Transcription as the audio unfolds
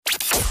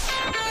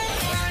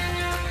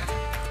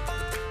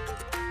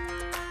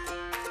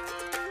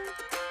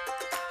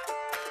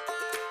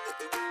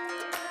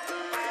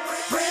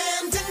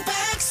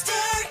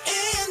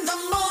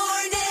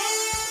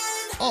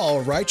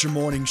All right, your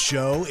morning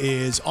show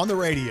is on the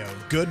radio.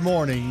 Good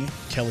morning,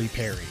 Kelly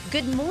Perry.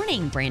 Good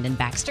morning, Brandon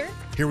Baxter.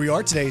 Here we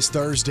are. Today's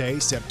Thursday,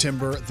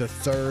 September the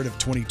 3rd of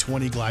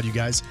 2020. Glad you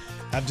guys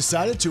have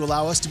decided to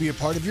allow us to be a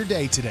part of your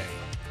day today.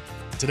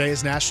 Today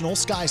is National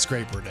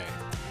Skyscraper Day.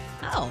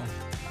 Oh.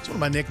 It's one of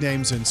my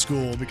nicknames in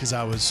school because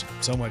I was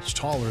so much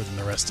taller than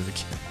the rest of the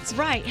kids.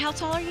 Right. How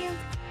tall are you?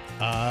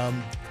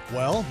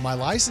 Well, my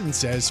license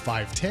says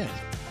 5'10".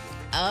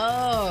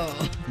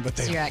 Oh. But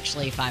so you're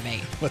actually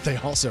 5'8". But they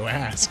also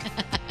ask.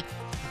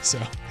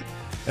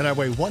 And I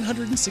weigh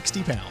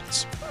 160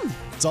 pounds.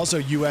 It's also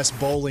U.S.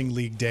 Bowling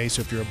League Day,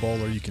 so if you're a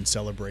bowler, you can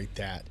celebrate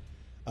that.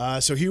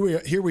 So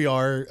here we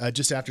are,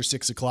 just after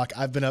 6 o'clock.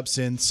 I've been up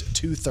since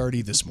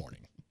 2:30 this morning.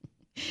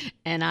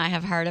 And I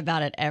have heard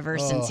about it ever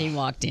since he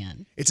walked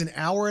in. It's an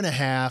hour and a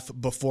half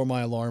before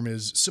my alarm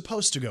is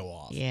supposed to go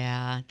off.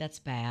 Yeah, that's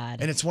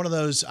bad. And it's one of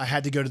those, I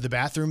had to go to the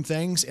bathroom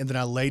things, and then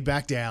I laid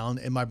back down,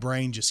 and my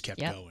brain just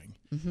kept going.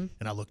 Mm-hmm.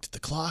 And I looked at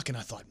the clock, and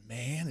I thought,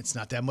 man, it's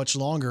not that much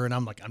longer. And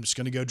I'm like, I'm just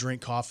going to go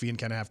drink coffee and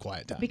kind of have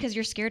quiet time. Because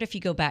you're scared if you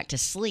go back to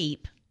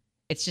sleep,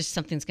 it's just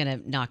something's going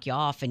to knock you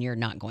off, and you're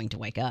not going to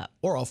wake up.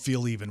 Or I'll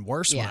feel even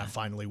worse when I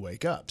finally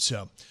wake up.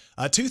 So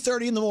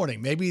 2:30 in the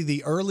morning, maybe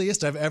the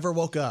earliest I've ever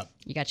woke up.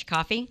 You got your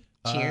coffee?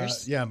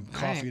 Cheers. Yeah, I'm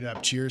coffeeed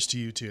up. Cheers to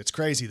you, too. It's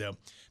crazy, though.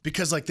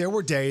 Because, there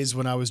were days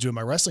when I was doing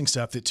my wrestling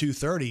stuff that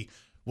 2:30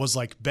 was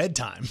like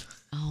bedtime.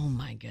 Oh,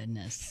 my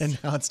goodness. And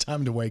now it's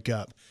time to wake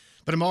up.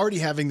 But I'm already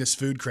having this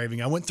food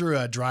craving. I went through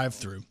a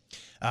drive-thru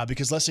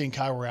because Leslie and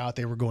Kai were out.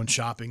 They were going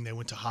shopping. They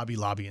went to Hobby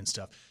Lobby and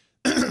stuff.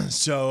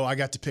 So I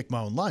got to pick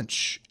my own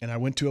lunch. And I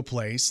went to a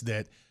place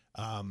that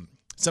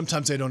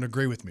sometimes they don't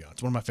agree with me on.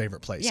 It's one of my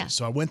favorite places. Yeah.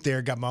 So I went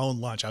there, got my own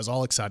lunch. I was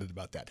all excited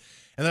about that.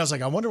 And then I was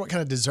like, I wonder what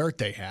kind of dessert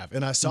they have.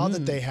 And I saw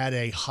that they had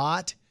a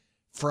hot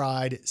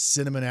fried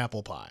cinnamon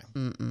apple pie.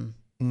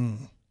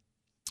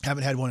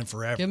 Haven't had one in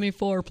forever. Give me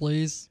 4,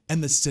 please.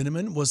 And the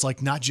cinnamon was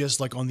not just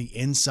on the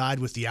inside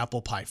with the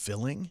apple pie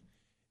filling.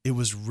 It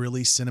was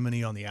really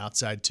cinnamony on the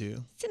outside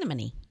too.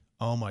 Cinnamony.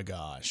 Oh my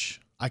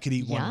gosh. I could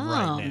eat one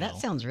right now. That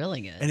sounds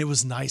really good. And it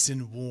was nice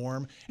and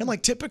warm.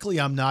 And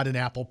typically I'm not an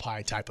apple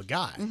pie type of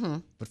guy. Mm-hmm.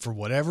 But for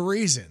whatever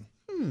reason,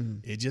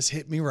 it just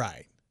hit me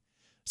right.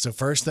 So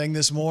first thing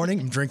this morning,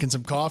 I'm drinking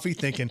some coffee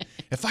thinking,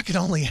 if I could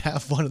only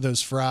have one of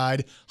those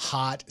fried,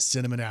 hot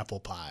cinnamon apple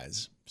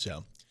pies.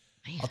 So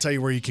I'll tell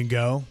you where you can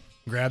go.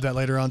 Grab that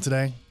later on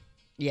today.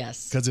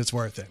 Yes. Because it's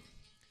worth it.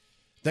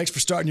 Thanks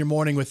for starting your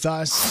morning with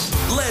us.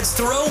 Let's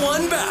throw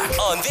one back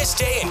on this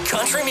day in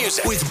country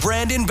music with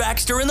Brandon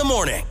Baxter in the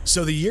morning.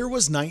 So the year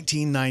was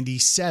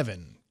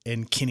 1997,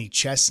 and Kenny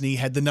Chesney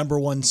had the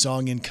 #1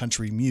 song in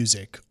country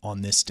music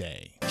on this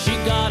day. She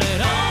got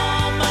it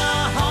all,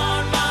 my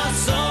heart, my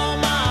soul,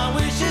 my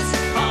wishes,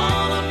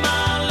 all of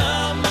my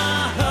love,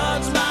 my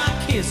hugs,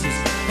 my kisses,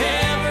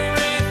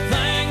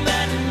 everything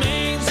that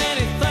means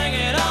anything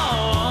at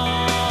all.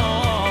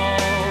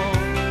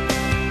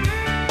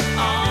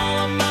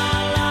 All of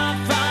my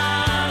life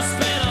I've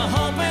spent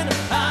hoping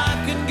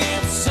I could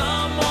give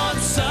someone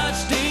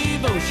such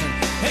devotion,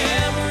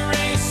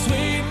 every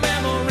sweet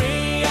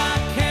memory I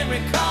can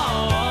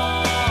recall.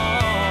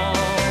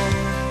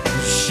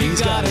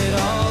 She's got it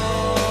all.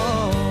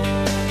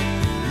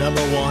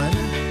 #1,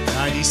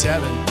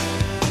 97,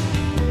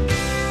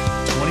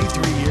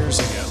 23 years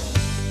ago.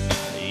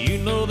 You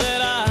know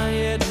that I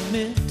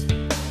admit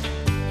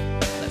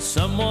that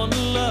someone to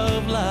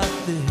love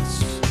like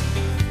this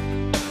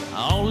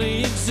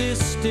only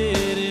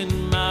existed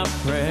in my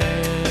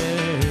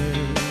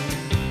prayers,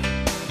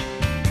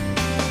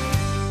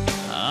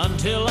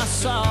 until I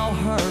saw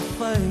her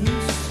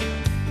face.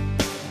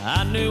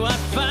 I knew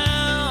I'd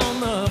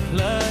found the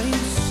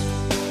place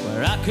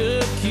where I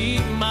could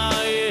keep my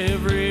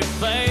every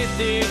faith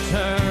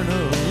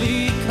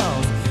eternally,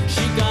 'cause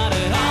she got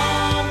it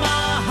all,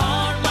 my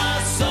heart,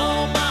 my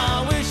soul,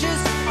 my wishes,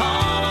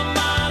 all of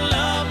my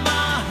love,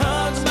 my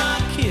hugs, my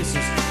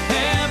kisses,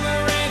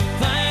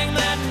 everything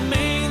that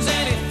means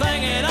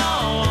anything at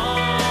all.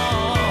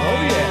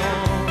 Oh, yeah.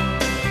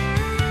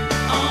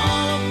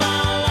 All of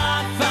my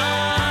life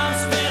I've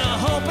spent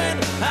hoping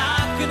I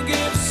could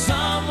give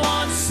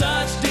someone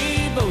such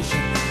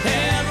devotion,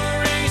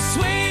 every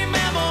sweet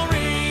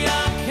memory I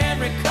can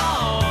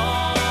recall.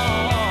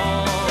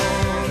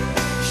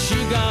 She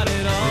got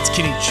it all. It's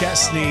Kenny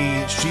Chesney.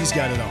 She's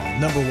got it all.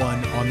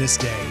 #1 on this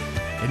day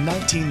in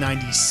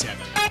 1997.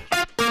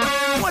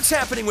 What's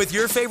happening with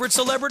your favorite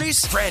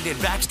celebrities? Brandon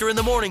Baxter in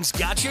the morning's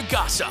got you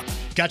gossip.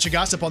 Got your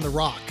gossip on The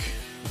Rock,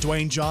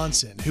 Dwayne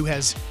Johnson, who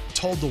has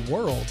told the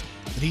world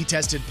that he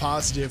tested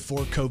positive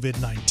for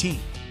COVID-19.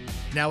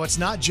 Now, it's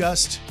not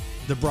just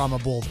the Brahma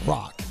Bull, The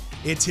Rock.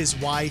 It's his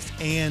wife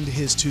and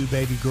his 2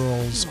 baby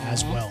girls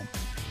as well.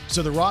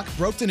 So The Rock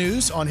broke the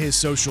news on his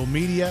social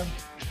media.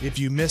 If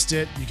you missed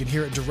it, you can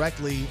hear it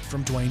directly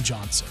from Dwayne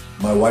Johnson.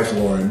 My wife,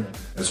 Lauren,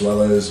 as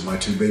well as my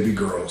 2 baby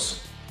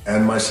girls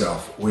and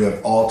myself, we have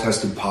all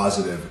tested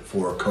positive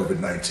for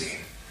COVID-19.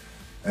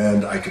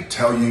 And I could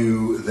tell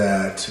you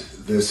that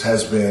this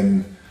has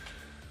been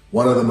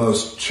one of the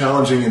most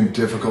challenging and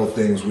difficult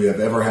things we have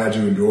ever had to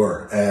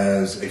endure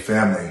as a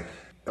family.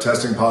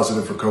 Testing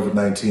positive for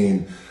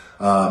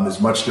COVID-19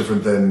 is much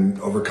different than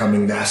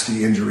overcoming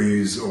nasty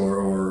injuries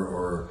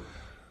or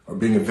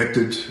being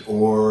evicted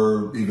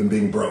or even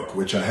being broke,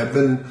 which I have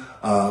been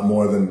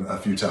more than a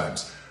few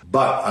times.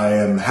 But I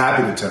am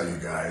happy to tell you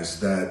guys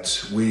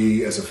that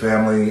we as a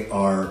family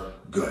are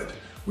good.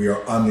 We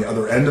are on the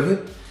other end of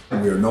it.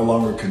 We are no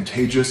longer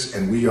contagious,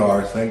 and we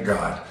are, thank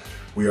God,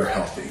 we are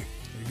healthy.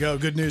 There you go.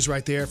 Good news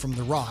right there from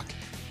The Rock,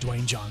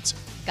 Dwayne Johnson.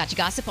 Got you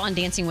gossip on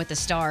Dancing with the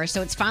Stars.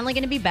 So it's finally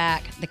going to be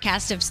back. The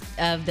cast of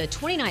the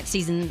 29th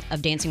season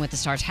of Dancing with the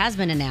Stars has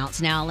been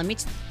announced. Now, let me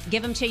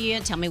give them to you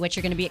and tell me what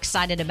you're going to be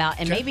excited about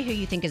and maybe who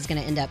you think is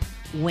going to end up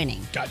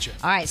winning. Gotcha.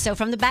 All right. So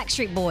from the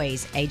Backstreet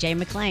Boys, AJ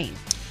McLean.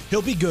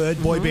 He'll be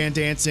good. Boy band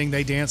dancing.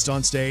 They danced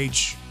on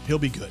stage. He'll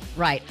be good.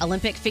 Right.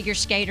 Olympic figure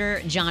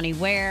skater Johnny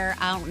Ware.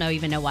 I don't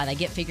even know why they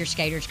get figure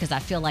skaters because I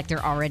feel like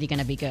they're already going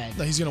to be good.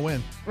 No, he's going to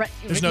win. Right.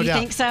 There's no doubt.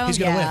 You think so? He's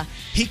going to win.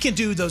 He can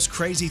do those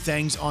crazy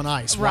things on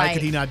ice. Why Right.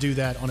 could he not do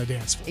that on a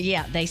dance floor?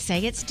 Yeah, they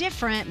say it's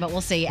different, but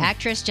we'll see.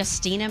 Actress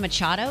Justina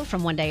Machado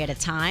from One Day at a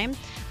Time.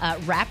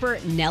 Rapper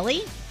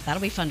Nelly.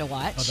 That'll be fun to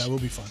watch. Oh, that will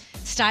be fun.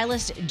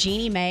 Stylist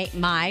Jeannie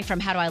Mai from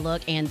How Do I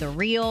Look and The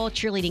Real.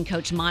 Cheerleading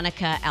coach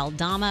Monica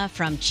Aldama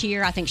from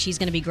Cheer. I think she's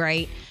going to be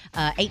great.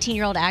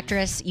 18-year-old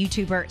actress,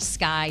 YouTuber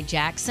Sky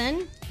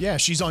Jackson. Yeah,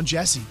 she's on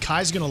Jessie.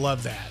 Kai's going to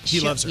love that. He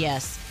loves her.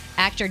 Yes.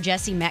 Actor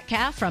Jesse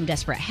Metcalf from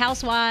Desperate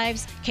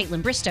Housewives.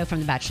 Caitlin Bristow from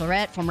The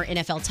Bachelorette. Former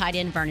NFL tight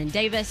end Vernon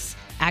Davis.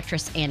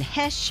 Actress Anne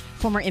Hesh.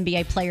 Former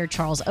NBA player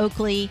Charles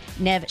Oakley.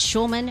 Nev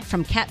Schulman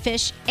from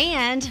Catfish.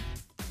 And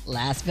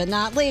last but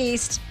not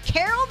least,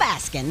 Carol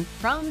Baskin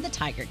from The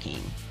Tiger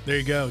King. There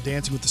you go.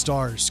 Dancing with the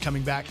Stars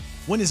coming back.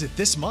 When is it?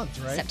 This month,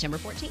 right? September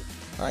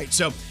 14th. All right.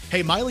 So,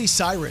 hey, Miley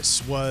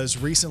Cyrus was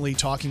recently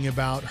talking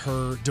about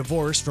her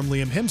divorce from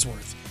Liam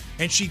Hemsworth.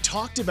 And she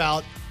talked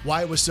about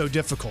why it was so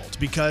difficult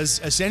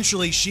because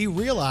essentially she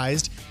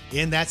realized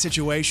in that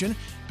situation,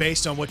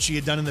 based on what she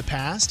had done in the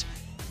past,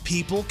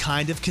 people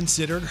kind of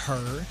considered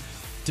her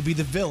to be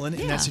the villain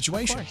in that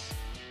situation. Of course.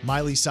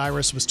 Miley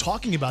Cyrus was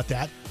talking about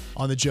that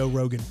on the Joe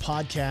Rogan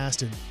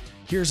podcast. And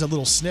here's a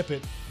little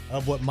snippet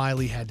of what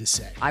Miley had to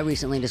say. I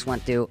recently just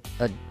went through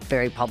a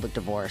very public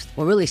divorce.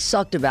 What really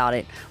sucked about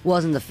it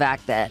wasn't the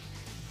fact that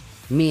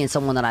me and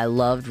someone that I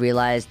loved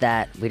realized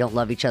that we don't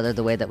love each other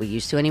the way that we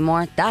used to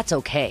anymore. That's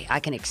okay. I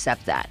can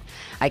accept that.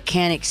 I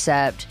can't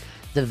accept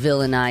the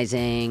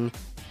villainizing.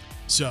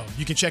 So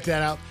you can check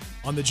that out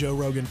on the Joe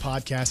Rogan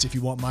podcast if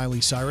you want Miley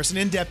Cyrus, an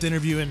in-depth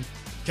interview and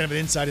kind of an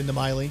insight into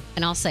Miley.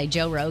 And I'll say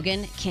Joe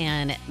Rogan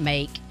can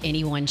make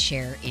anyone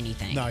share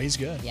anything. No, he's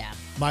good. Yeah.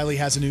 Miley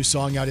has a new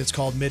song out. It's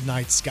called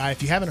Midnight Sky.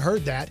 If you haven't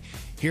heard that,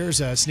 here's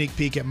a sneak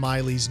peek at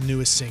Miley's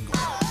newest single.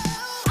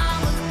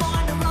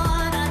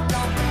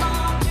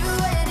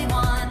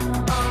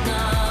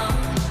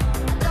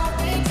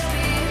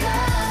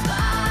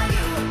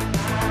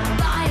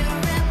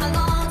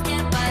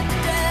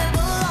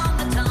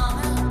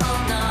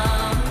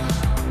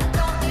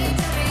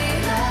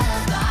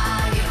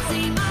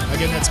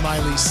 Again, that's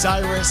Miley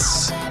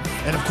Cyrus.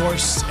 And of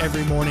course,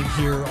 every morning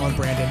here on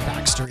Brandon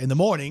Baxter in the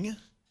Morning,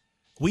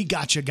 we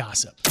gotcha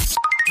gossip.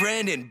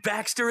 Brandon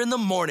Baxter in the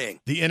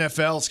morning. The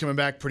NFL is coming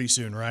back pretty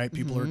soon, right?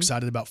 People are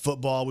excited about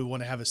football. We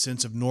want to have a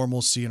sense of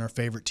normalcy in our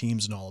favorite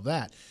teams and all of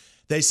that.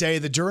 They say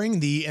that during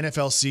the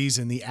NFL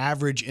season, the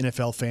average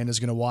NFL fan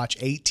is going to watch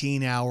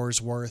 18 hours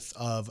worth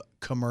of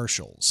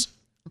commercials.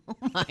 Oh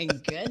my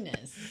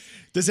goodness.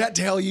 Does that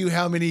tell you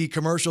how many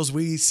commercials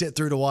we sit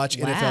through to watch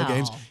NFL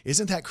games?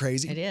 Isn't that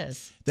crazy? It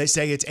is. They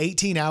say it's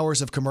 18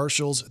 hours of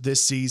commercials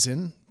this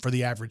season for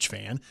the average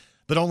fan,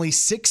 but only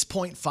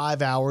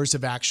 6.5 hours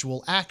of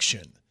actual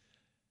action.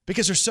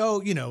 Because they're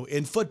so,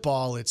 in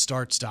football, it's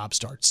start, stop,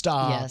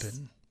 Yes.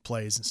 and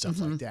plays and stuff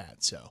like that.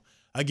 So,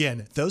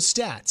 again, those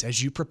stats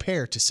as you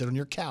prepare to sit on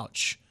your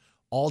couch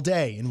all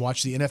day and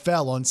watch the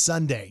NFL on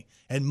Sunday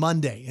and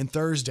Monday and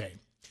Thursday.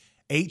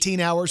 18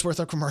 hours worth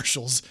of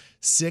commercials,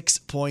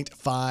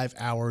 6.5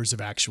 hours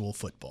of actual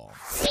football.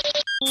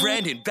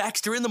 Brandon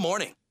Baxter in the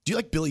morning. Do you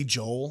like Billy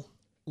Joel?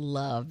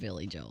 Love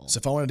Billy Joel. So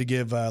if I wanted to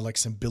give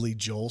some Billy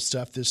Joel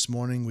stuff this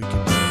morning, we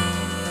can.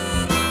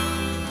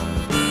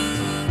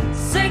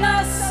 Sing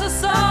us a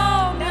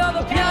song, you're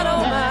the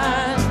piano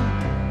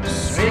man.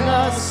 Sing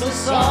us a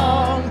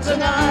song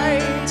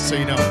tonight. So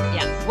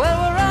Yeah.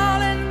 Well, we're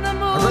all in the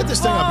mood. I read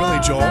this thing on Billy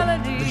Joel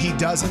melody. that he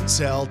doesn't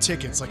sell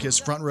tickets, like his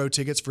front row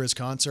tickets for his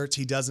concerts.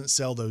 He doesn't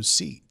sell those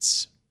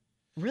seats.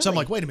 Really? So I'm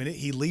like, wait a minute.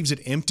 He leaves it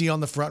empty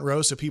on the front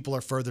row so people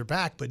are further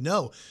back. But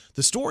no,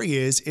 the story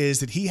is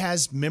that he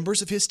has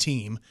members of his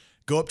team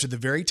go up to the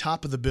very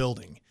top of the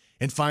building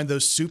and find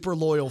those super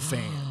loyal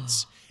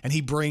fans, and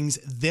he brings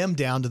them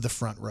down to the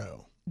front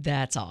row.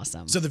 That's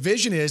awesome. So the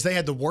vision is they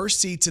had the worst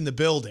seats in the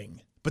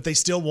building, but they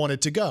still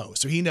wanted to go.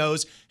 So he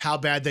knows how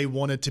bad they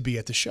wanted to be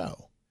at the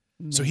show.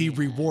 Man. So he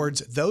rewards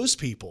those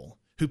people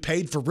who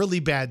paid for really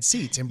bad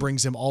seats and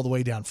brings them all the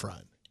way down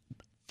front.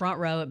 Front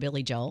row at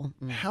Billy Joel.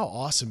 How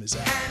awesome is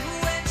that?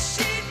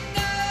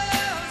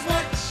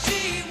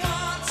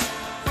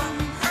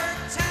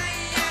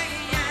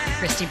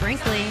 Christy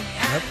Brinkley.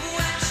 Yep.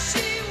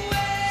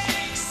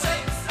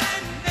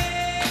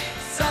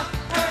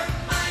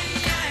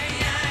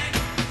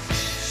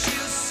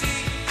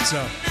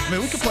 So, I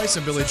mean, we could play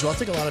some Billy Joel. I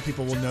think a lot of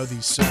people will know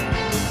these songs.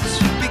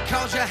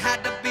 Because you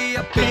had to be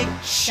a big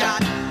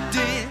shot,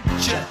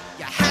 didn't you?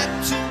 You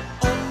had to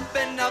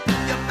open up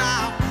your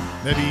mouth.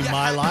 Maybe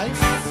My Life.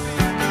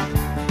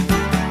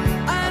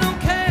 I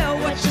don't care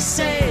what you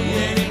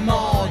say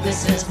anymore.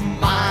 This is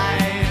my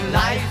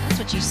life. That's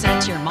what you said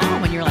to your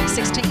mom when you were like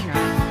 16, right?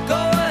 Go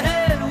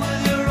ahead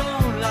with your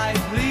own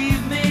life.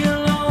 Leave me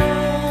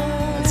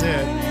alone. That's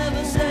it.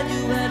 Never said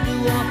you had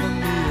to offer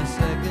me a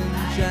second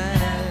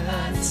chance.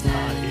 That's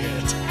not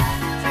it.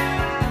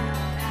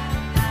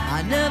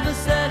 I never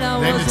said I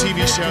was. Name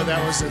the TV show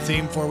that was the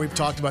theme for. We've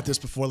talked about this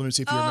before. Let me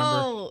see if you remember.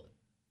 Oh,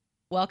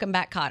 Welcome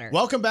Back, Kotter.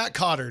 Welcome Back,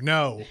 Kotter.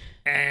 No.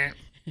 I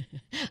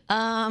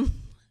have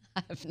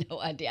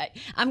no idea.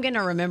 I'm going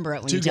to remember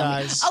it when Two you tell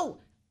guys. me. Oh,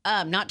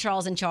 not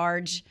Charles in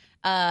Charge.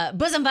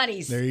 Bosom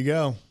Buddies. There you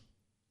go.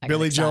 I got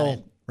Billy excited.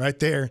 Joel, right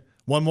there.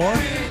 One more.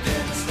 Fire.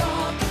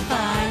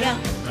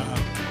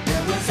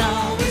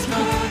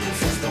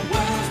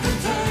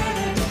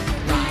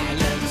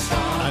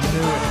 I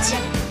knew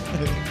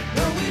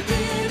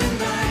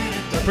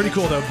it. Pretty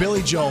cool, though.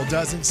 Billy Joel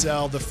doesn't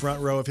sell the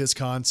front row of his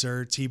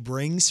concerts. He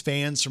brings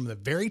fans from the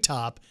very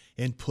top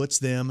and puts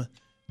them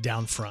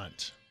down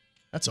front.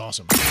 That's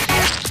awesome.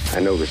 I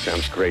know this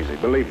sounds crazy.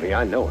 Believe me,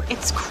 I know it.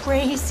 It's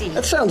crazy.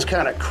 That sounds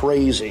kind of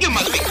crazy. You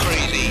must be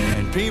crazy.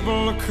 And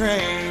people are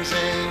crazy.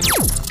 A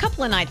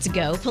couple of nights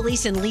ago,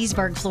 police in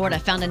Leesburg, Florida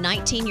found a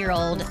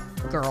 19-year-old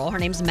girl, her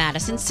name's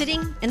Madison,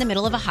 sitting in the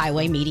middle of a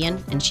highway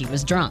median, and she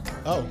was drunk.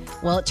 Oh.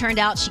 Well, it turned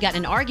out she got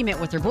in an argument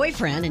with her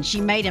boyfriend, and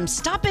she made him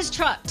stop his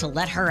truck to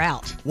let her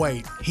out.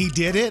 Wait, he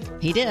did it?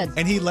 He did.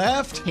 And he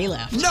left? He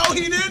left. No,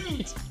 he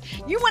didn't.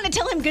 You want to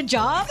tell him good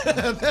job?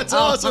 That's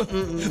awesome.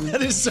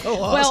 That is so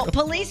awesome. Well,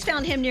 police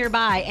found him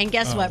nearby, and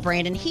guess what,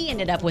 Brandon? He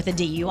ended up with a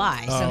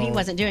DUI, so he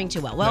wasn't doing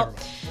too well. Well,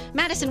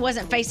 Madison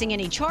wasn't facing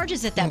any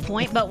charges at that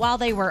point, but while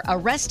they were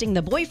arresting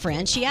the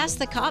boyfriend, she asked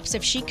the cops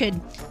if she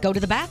could go to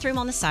the bathroom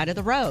on the side of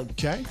the road.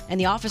 Okay. And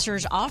the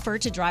officers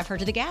offered to drive her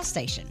to the gas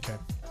station. Okay.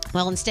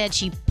 Well, instead,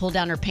 she pulled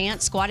down her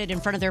pants, squatted in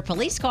front of their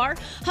police car,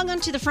 hung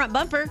onto the front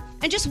bumper,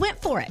 and just went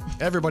for it.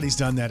 Everybody's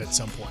done that at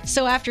some point.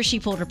 So after she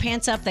pulled her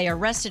pants up, they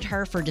arrested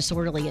her for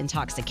disorderly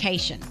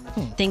intoxication.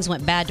 Things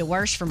went bad to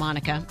worse for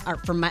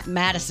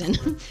Madison.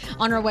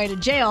 On her way to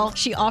jail,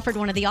 she offered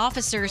one of the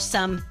officers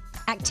some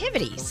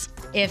activities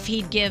if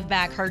he'd give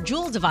back her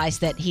jewel device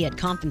that he had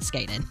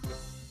confiscated.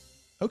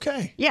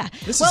 Okay. Yeah.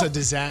 This Well, is a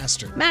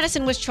disaster.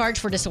 Madison was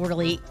charged for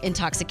disorderly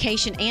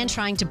intoxication and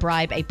trying to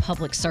bribe a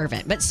public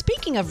servant. But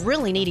speaking of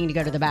really needing to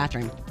go to the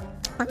bathroom,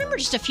 remember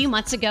just a few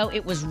months ago,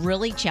 it was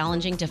really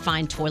challenging to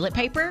find toilet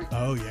paper?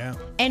 Oh, yeah.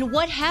 And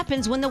what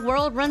happens when the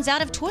world runs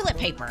out of toilet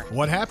paper?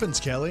 What happens,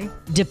 Kelly?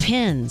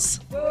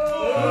 Depends. And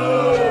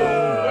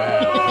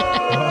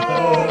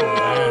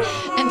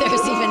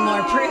there's even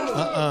more proof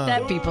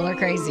that people are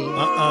crazy.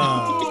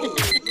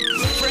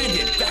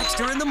 Brandon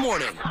Baxter in the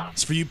morning.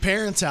 It's for you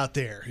parents out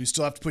there who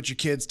still have to put your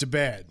kids to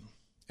bed.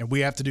 And we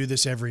have to do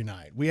this every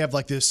night. We have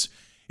like this,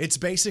 it's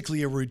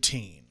basically a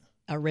routine.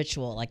 A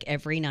ritual, like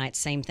every night,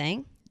 same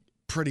thing?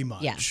 Pretty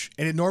much. Yeah.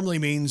 And it normally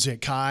means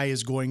that Kai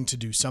is going to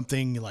do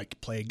something like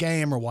play a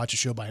game or watch a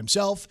show by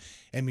himself.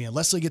 And me and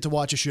Leslie get to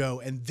watch a show.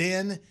 And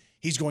then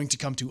he's going to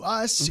come to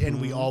us and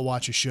we all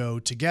watch a show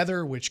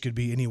together, which could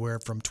be anywhere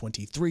from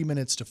 23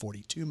 minutes to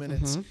 42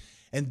 minutes.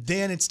 And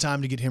then it's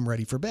time to get him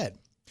ready for bed.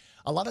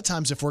 A lot of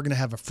times if we're going to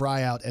have a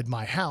fry out at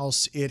my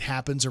house, it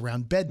happens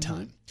around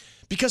bedtime.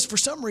 Because for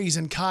some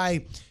reason,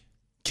 Kai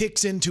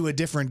kicks into a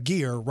different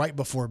gear right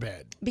before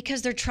bed.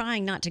 Because they're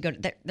trying not to go,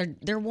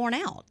 they're worn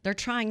out. They're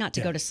trying not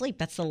to go to sleep.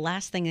 That's the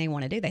last thing they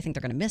want to do. They think they're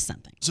going to miss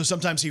something. So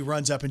sometimes he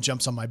runs up and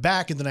jumps on my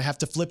back and then I have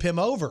to flip him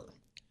over.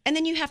 And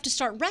then you have to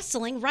start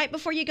wrestling right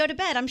before you go to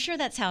bed. I'm sure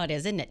that's how it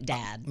is, isn't it,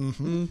 Dad?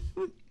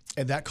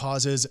 And that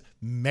causes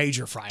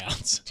major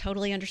fryouts.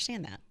 Totally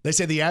understand that. They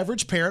say the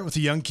average parent with a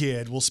young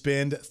kid will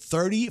spend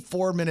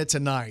 34 minutes a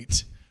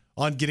night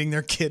on getting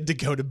their kid to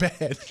go to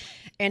bed.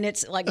 And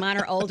it's like mine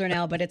are older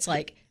now, but it's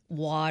like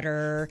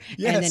water.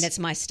 Yes. And then it's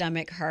my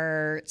stomach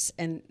hurts.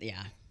 And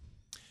yeah.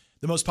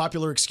 The most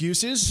popular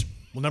excuses,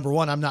 well, number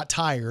one, I'm not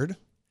tired.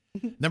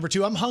 Number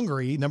two, I'm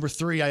hungry. Number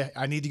three,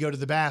 I need to go to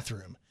the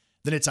bathroom.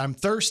 Then it's I'm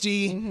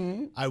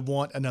thirsty, I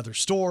want another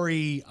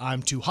story,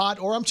 I'm too hot,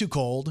 or I'm too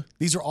cold.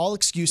 These are all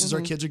excuses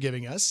our kids are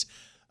giving us.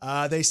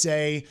 They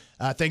say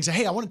things,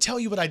 hey, I want to tell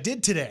you what I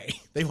did today.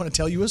 They want to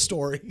tell you a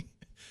story.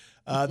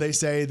 They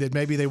say that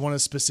maybe they want a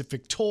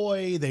specific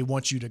toy. They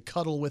want you to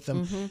cuddle with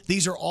them.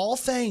 These are all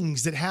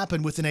things that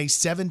happen within a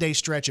 7-day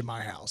stretch at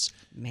my house.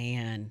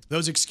 Man.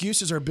 Those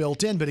excuses are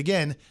built in. But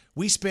again,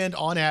 we spend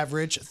on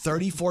average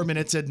 34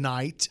 minutes at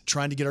night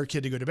trying to get our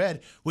kid to go to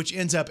bed, which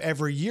ends up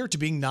every year to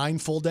being 9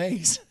 full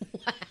days.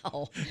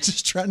 Wow.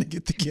 Just trying to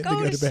get the kid to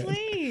Go go to to bed.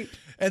 sleep.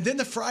 And then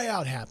the fry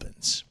out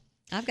happens.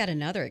 I've got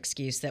another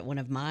excuse that one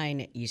of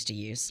mine used to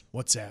use.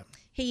 What's that?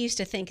 He used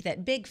to think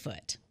that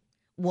Bigfoot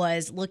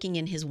was looking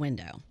in his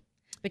window.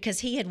 because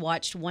he had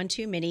watched one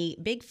too many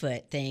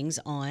Bigfoot things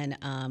on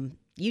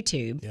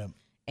YouTube. Yeah.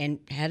 And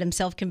had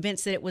himself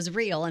convinced that it was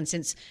real. And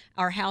since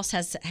our house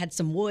had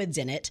some woods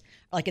in it,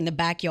 like in the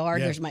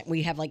backyard, Yeah.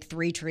 we have like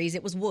 3 trees.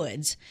 It was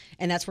woods,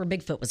 and that's where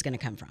Bigfoot was going to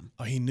come from.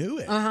 Oh, he knew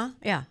it.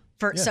 Yeah.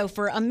 So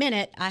for a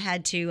minute, I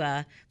had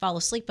to fall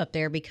asleep up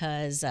there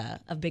because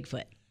of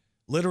Bigfoot.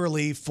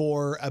 Literally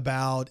for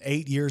about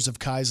 8 years of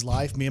Kai's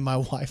life, me and my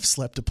wife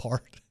slept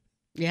apart.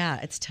 Yeah,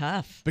 it's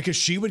tough. Because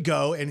she would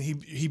go and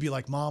he'd be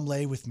like, Mom,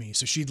 lay with me.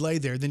 So she'd lay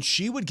there. Then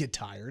she would get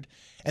tired.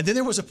 And then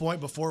there was a point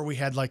before we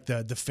had like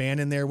the fan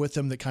in there with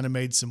him that kind of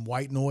made some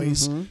white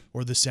noise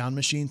or the sound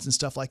machines and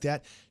stuff like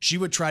that. She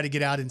would try to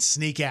get out and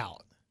sneak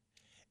out.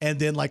 And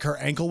then like her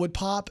ankle would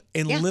pop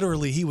and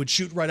literally he would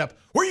shoot right up.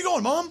 Where are you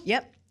going, Mom?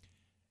 Yep.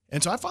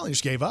 And so I finally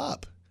just gave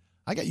up.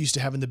 I got used to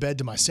having the bed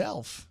to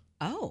myself.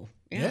 Oh,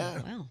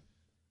 Yeah. Wow.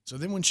 So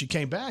then when she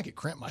came back, it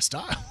cramped my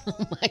style.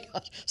 Oh my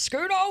gosh.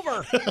 Scoot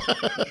over.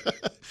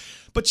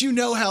 But you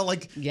know how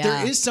like Yeah.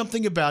 there is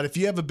something about if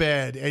you have a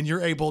bed and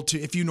you're able to,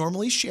 if you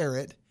normally share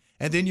it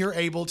and then you're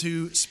able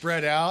to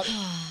spread out.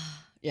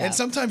 Yeah. And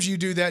sometimes you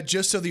do that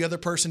just so the other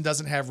person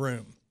doesn't have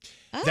room.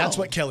 That's Oh.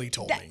 what Kelly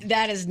told me.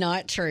 That is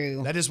not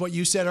true. That is what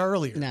you said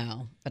earlier.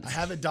 No. But I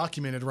have it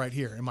documented right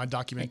here in my it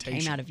documentation.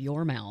 came out of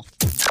your mouth.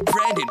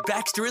 Brandon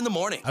Baxter in the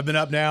morning. I've been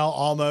up now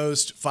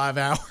almost 5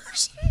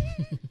 hours.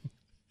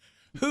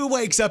 Who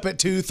wakes up at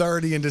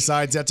 2:30 and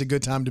decides that's a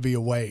good time to be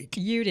awake?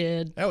 You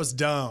did. That was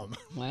dumb.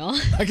 Well,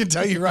 I can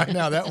tell you right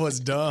now, that was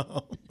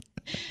dumb.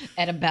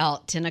 at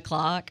about 10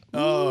 o'clock.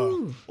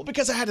 Oh, well,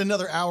 because I had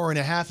another hour and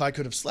a half I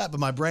could have slept, but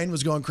my brain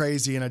was going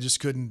crazy and I just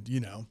couldn't,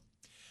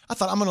 I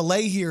thought I'm going to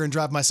lay here and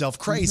drive myself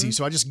crazy.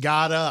 So I just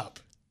got up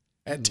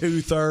at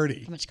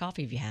 2:30. How much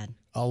coffee have you had?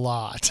 A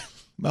lot.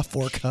 About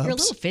 4 cups. You're a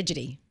little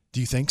fidgety. Do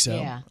you think so?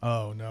 Yeah.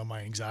 Oh, no,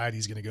 my anxiety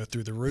is going to go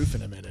through the roof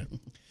in a minute.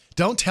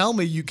 Don't tell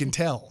me you can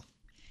tell.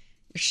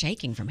 You're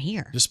shaking from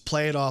here. Just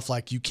play it off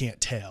like you can't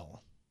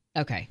tell.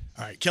 Okay.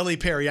 All right, Kelly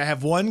Perry, I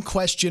have one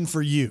question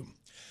for you.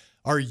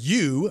 Are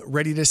you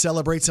ready to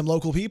celebrate some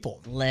local people?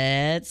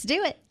 Let's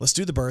do it. Let's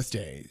do the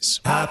birthdays.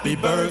 Happy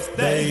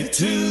birthday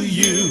to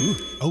you.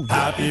 Oh,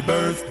 yeah. Happy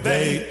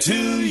birthday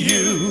to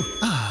you.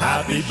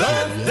 Happy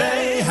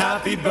birthday,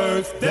 happy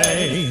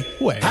birthday.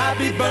 Wait.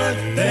 Happy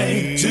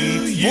birthday to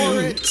For you.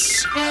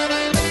 it.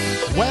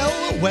 Well.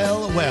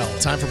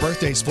 Time for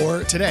birthdays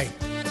for today,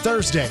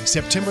 Thursday,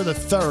 September the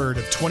 3rd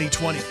of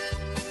 2020.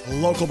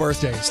 Local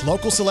birthdays,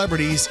 local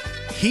celebrities.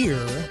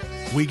 Here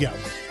we go.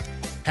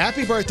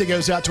 Happy birthday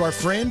goes out to our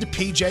friend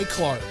PJ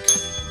Clark.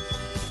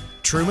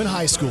 Truman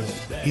High School.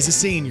 He's a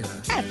senior.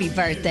 Happy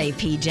birthday,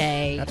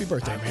 PJ. Happy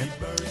birthday, man.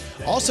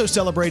 Also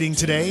celebrating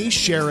today,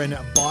 Sharon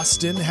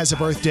Boston has a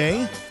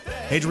birthday.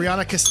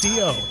 Adriana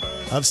Castillo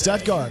of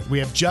Stuttgart. We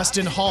have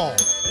Justin Hall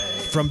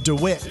from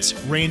DeWitt.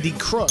 Randy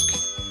Crook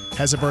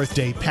has a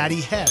birthday.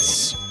 Patty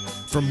Hess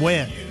from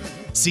Wynn.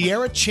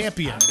 Sierra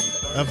Champion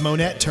of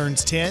Monette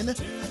turns 10.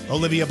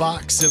 Olivia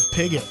Box of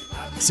Piggott,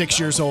 6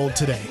 years old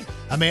today.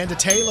 Amanda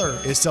Taylor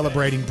is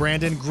celebrating.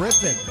 Brandon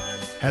Griffin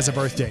has a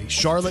birthday.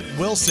 Charlotte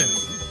Wilson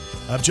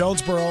of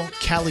Jonesboro.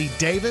 Callie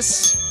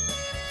Davis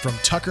from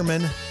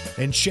Tuckerman.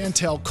 And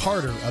Chantel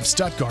Carter of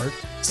Stuttgart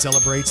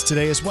celebrates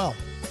today as well.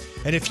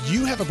 And if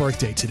you have a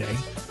birthday today,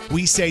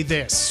 we say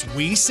this.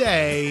 We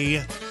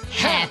say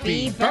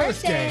Happy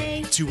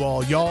birthday to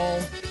all y'all,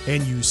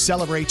 and you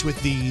celebrate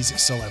with these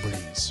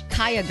celebrities.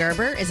 Kaya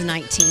Gerber is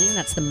 19.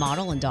 That's the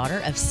model and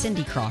daughter of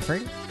Cindy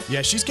Crawford.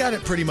 Yeah, she's got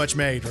it pretty much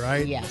made,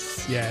 right?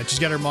 Yes. Yeah, and she's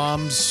got her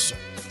mom's,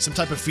 some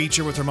type of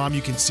feature with her mom.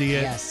 You can see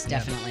it. Yes,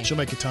 definitely. She'll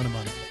make a ton of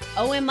money.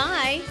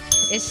 OMI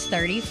is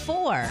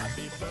 34. I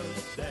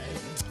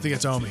think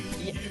it's Omi.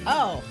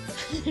 Oh,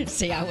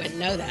 see, I wouldn't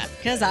know that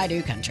because I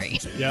do country.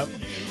 Yep.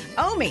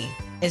 Omi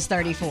is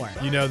 34.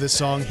 You know this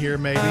song here,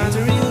 maybe? We're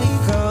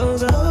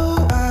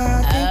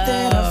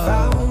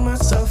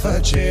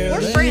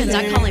friends.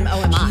 I call him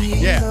OMI.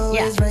 Yeah.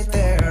 Yeah. Right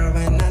there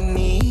when I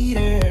need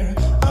her.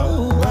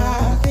 Oh,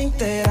 I think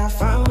that I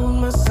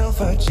found myself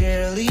a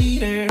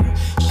cheerleader.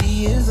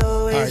 She is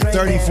always All right,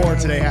 34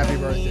 today. Happy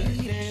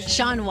birthday.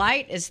 Shaun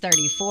White is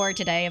 34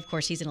 today. Of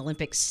course, he's an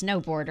Olympic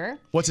snowboarder.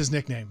 What's his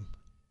nickname?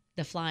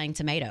 The Flying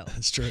Tomato.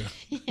 That's true.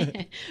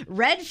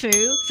 Red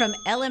Foo from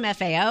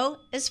LMFAO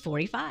is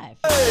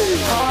 45.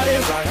 Party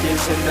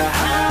rockets in the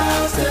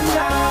house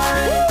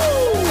tonight.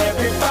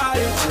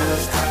 Everybody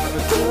just have a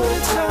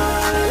good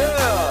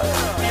time.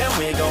 And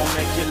we gon'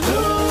 make you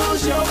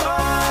lose your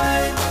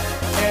mind.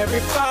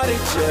 Everybody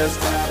just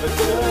have a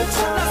good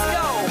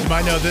time. You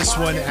might know this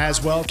one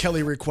as well.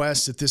 Kelly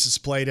requests that this is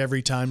played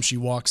every time she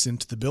walks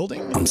into the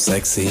building. I'm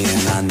sexy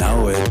and I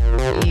know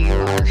it. You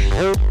are.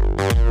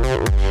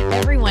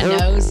 Everyone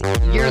knows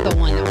you're the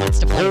one that wants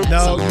to play that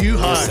No, song. you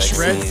hush.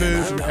 Red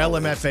Foo from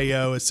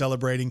LMFAO is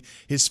celebrating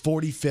his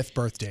 45th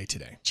birthday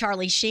today.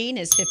 Charlie Sheen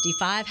is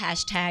 55.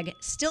 Hashtag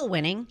still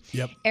winning.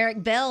 Yep.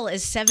 Eric Bell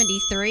is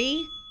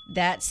 73.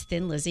 That's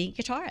Thin Lizzy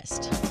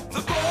guitarist.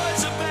 The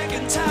boys are back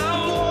in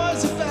town.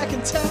 Boys are back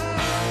in town.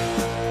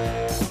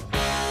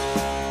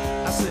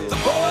 The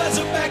boys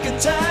are back in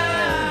town.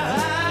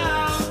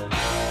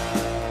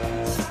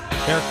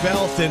 Eric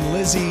Belth and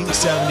Lizzie,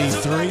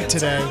 73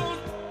 today.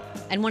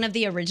 And one of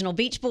the original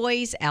Beach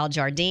Boys, Al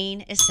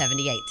Jardine, is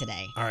 78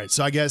 today. All right,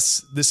 so I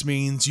guess this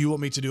means you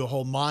want me to do a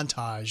whole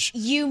montage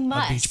You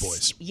must. of Beach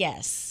Boys.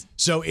 Yes,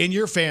 So in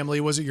your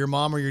family, was it your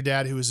mom or your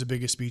dad who was the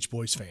biggest Beach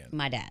Boys fan?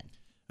 my dad.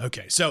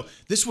 Okay, so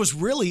this was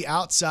really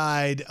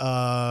outside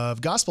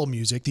of gospel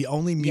music, the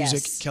only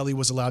music Yes. Kelly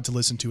was allowed to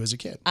listen to as a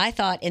kid. I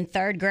thought in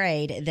third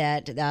grade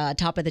that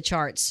top of the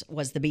charts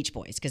was the Beach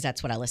Boys because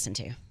that's what I listened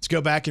to. Let's go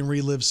back and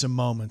relive some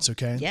moments,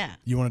 okay? Yeah.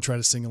 You want to try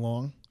to sing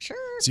along? Sure.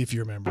 See if you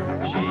remember.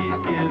 She's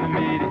giving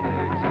me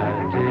the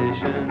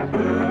excitation.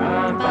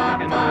 I'm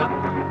picking up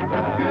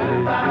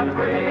good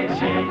vibrations.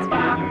 She's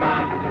giving me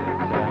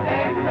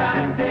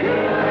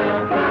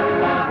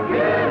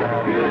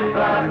good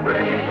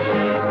vibrations.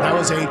 That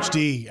was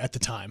HD at the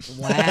time.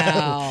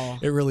 Wow.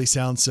 It really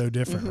sounds so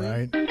different,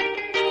 right? If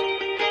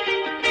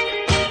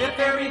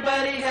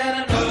everybody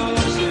had an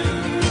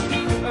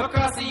ocean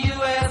across the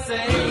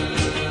USA,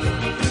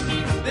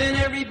 then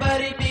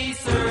everybody'd be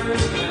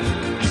served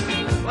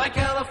like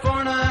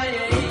California.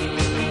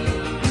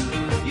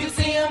 You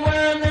see them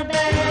wearing their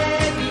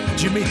baggies.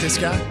 Did you meet this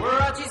guy?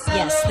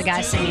 Yes, the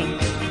guy singing.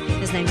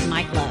 His name's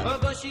Mike Love.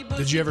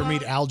 Did you ever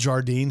meet Al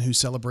Jardine, who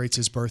celebrates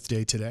his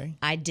birthday today?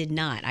 I did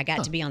not. I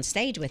got to be on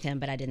stage with him,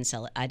 but I didn't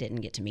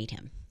get to meet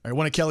him. All right,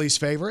 one of Kelly's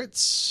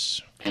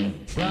favorites.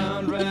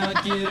 Round,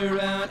 round, get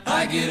around,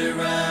 I get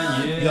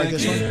around, yeah. You like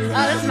this one? Oh,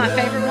 that's my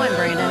favorite one,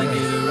 Brandon.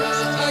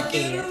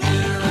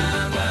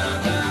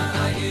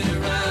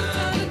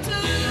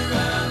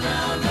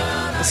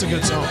 That's a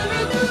good song. I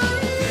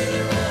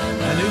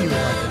knew you would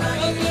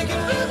like that.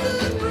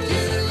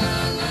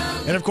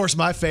 And of course,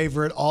 my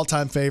favorite,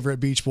 all-time favorite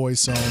Beach Boys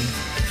song.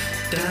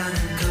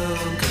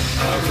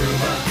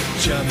 Aruba,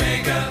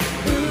 Jamaica,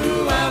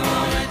 ooh, I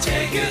wanna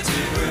take you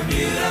to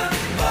Bermuda,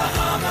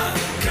 Bahama,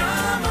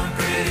 come on,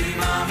 pretty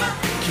mama,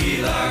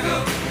 Key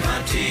Largo,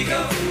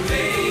 Montego,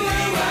 baby,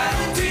 why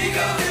don't we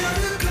go?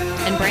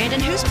 And Brandon,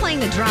 who's playing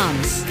the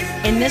drums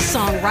in this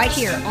song right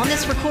here on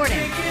this recording?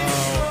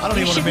 I don't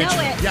You even want to should know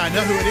mention it. Yeah, I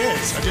know who it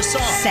is. I just saw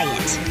it. Say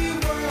it.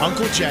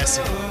 Uncle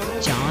Jesse.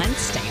 John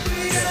Stamos.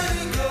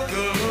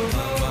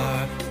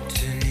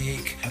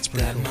 That's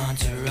pretty cool.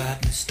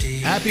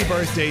 Happy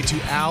birthday to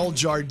Al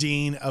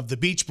Jardine of the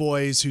Beach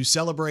Boys, who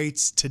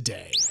celebrates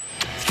today.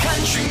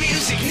 Country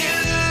music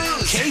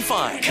news.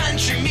 K-Fine.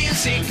 Country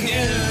music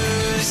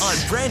news. On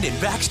Brandon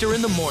Baxter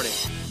in the morning.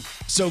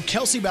 So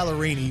Kelsey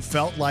Ballerini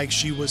felt like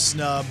she was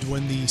snubbed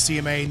when the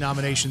CMA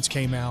nominations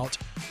came out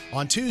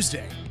on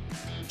Tuesday.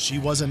 She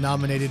wasn't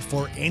nominated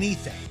for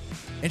anything.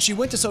 And she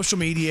went to social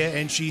media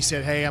and she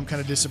said, hey, I'm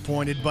kind of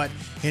disappointed, but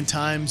in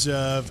times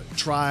of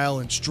trial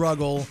and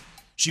struggle,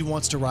 she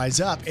wants to rise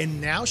up. And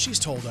now she's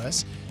told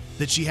us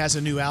that she has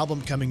a new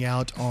album coming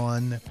out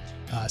on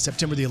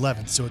September the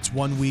 11th. So it's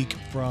 1 week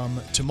from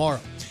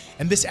tomorrow.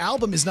 And this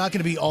album is not going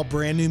to be all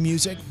brand new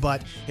music,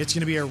 but it's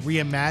going to be a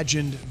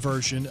reimagined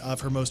version of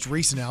her most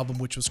recent album,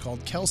 which was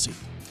called Kelsey.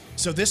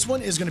 So this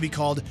one is going to be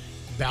called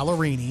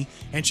Ballerini,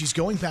 and she's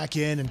going back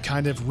in and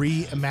kind of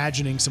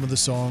reimagining some of the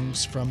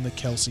songs from the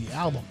Kelsey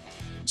album.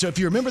 So if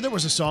you remember, there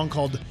was a song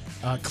called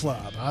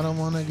Club. I don't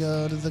want to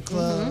go to the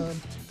club.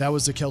 That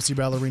was the Kelsey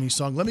Ballerini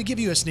song. Let me give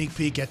you a sneak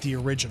peek at the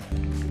original.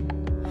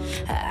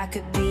 I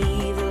could be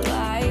the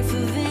life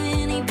of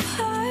any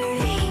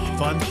party.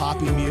 Fun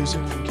poppy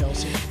music from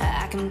Kelsey.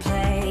 I can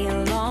play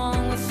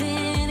along with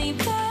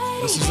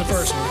anybody. This is the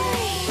first one.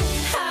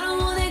 I don't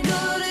wanna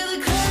go to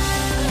the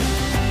club.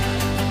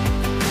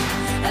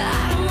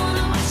 I don't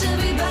wanna watch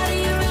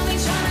everybody around me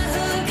trying to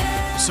hook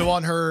up. So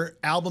on her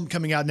album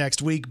coming out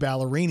next week,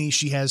 Ballerini,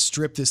 she has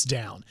stripped this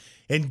down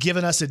and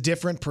given us a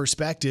different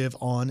perspective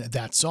on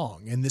that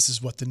song. And this is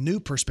what the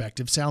new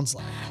perspective sounds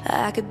like.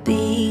 I could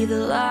be the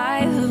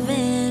life of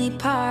any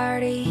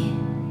party.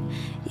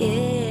 Yeah,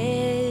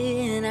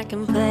 and I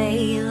can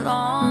play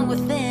along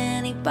with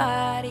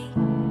anybody.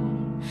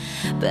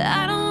 But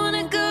I don't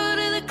wanna go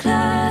to the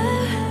club.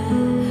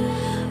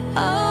 Oh,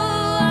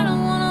 I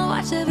don't wanna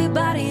watch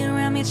everybody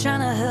around me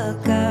trying to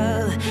hook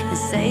up and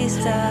say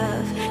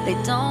stuff they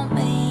don't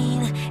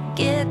mean.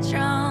 Get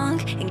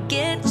drunk and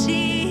get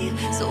cheap.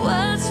 So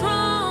what's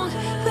wrong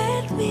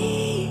with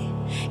me?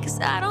 'Cause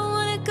I don't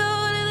wanna go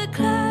to the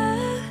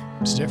club.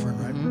 It's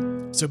different, right?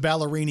 So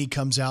Ballerini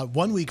comes out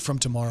 1 week from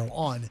tomorrow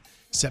on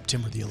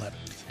September the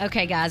 11th.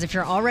 Okay, guys, if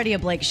you're already a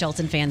Blake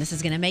Shelton fan, this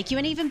is going to make you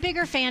an even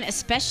bigger fan,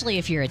 especially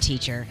if you're a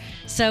teacher.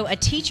 So a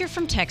teacher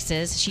from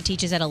Texas, she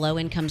teaches at a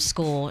low-income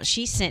school,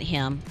 she sent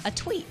him a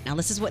tweet. Now,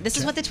 this is what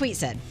the tweet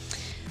said.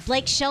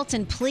 Blake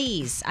Shelton,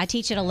 please. I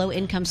teach at a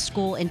low-income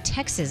school in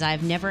Texas.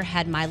 I've never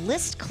had my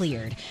list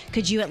cleared.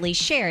 Could you at least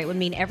share? It would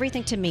mean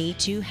everything to me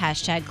to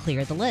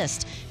 #clear the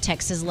list.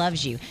 Texas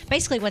loves you.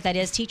 Basically what that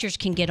is, teachers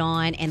can get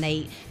on and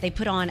they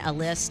put on a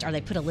list, or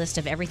they put a list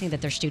of everything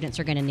that their students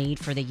are going to need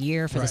for the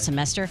year, for the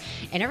semester.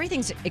 And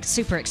everything's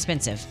super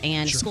expensive.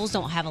 And schools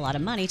don't have a lot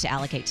of money to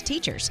allocate to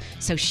teachers.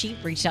 So she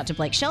reached out to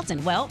Blake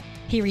Shelton. Well,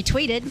 he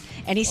retweeted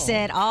and he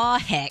said, "Aw,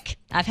 heck,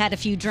 I've had a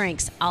few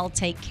drinks. I'll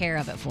take care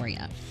of it for you."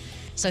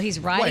 So he's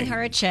writing Wait.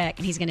 her a check,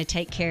 and he's going to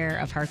take care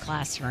of her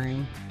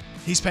classroom.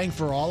 He's paying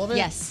for all of it?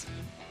 Yes.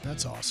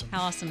 That's awesome.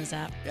 How awesome is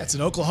that? Yeah, it's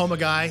an Oklahoma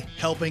guy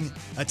helping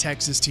a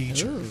Texas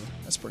teacher. Ooh.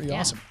 That's pretty Yeah.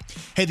 awesome.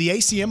 Hey, the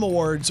ACM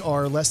Awards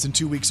are less than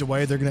 2 weeks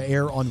away. They're going to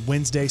air on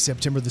Wednesday,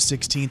 September the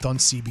 16th on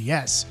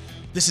CBS.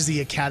 This is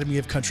the Academy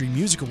of Country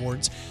Music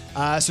Awards.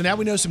 So now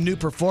we know some new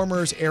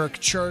performers: Eric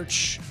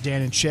Church,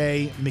 Dan and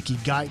Shay, Mickey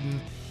Guyton,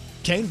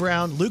 Kane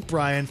Brown, Luke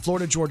Bryan,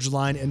 Florida Georgia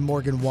Line, and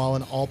Morgan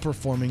Wallen all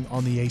performing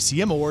on the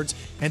ACM Awards.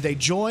 And they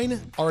join,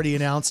 already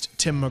announced,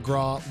 Tim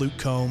McGraw, Luke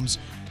Combs,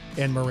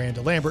 and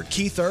Miranda Lambert.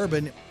 Keith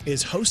Urban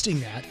is hosting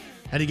that.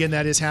 And again,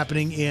 that is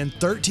happening in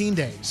 13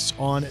 days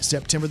on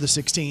September the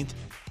 16th,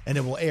 and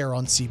it will air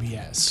on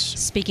CBS.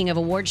 Speaking of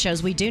award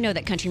shows, we do know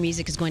that country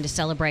music is going to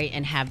celebrate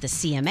and have the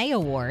CMA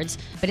Awards,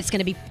 but it's going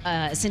to be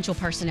essential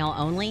personnel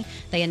only.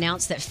 They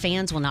announced that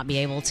fans will not be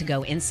able to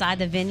go inside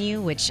the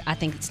venue, which I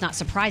think it's not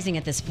surprising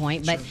at this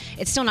point, but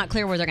it's still not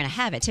clear where they're going to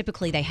have it.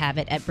 Typically, they have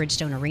it at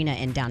Bridgestone Arena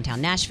in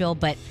downtown Nashville,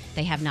 but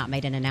they have not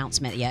made an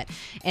announcement yet.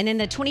 And then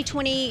the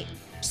 2020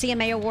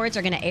 CMA Awards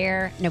are going to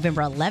air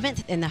November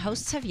 11th, and the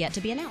hosts have yet to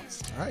be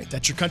announced. All right,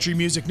 that's your country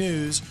music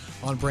news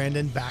on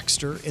Brandon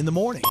Baxter in the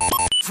Morning.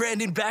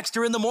 Brandon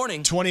Baxter in the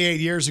Morning. 28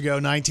 years ago,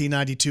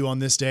 1992, on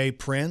this day,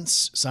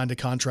 Prince signed a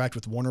contract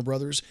with Warner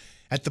Brothers.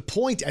 At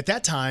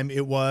that time,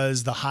 it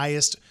was the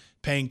highest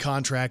paying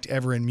contract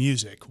ever in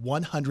music,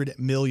 $100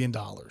 million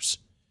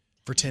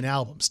for 10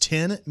 albums.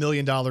 $10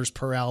 million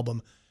per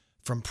album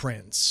from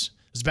Prince.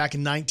 It was back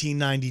in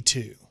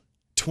 1992,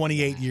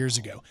 28 years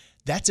ago.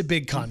 That's a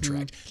big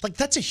contract. Like,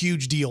 that's a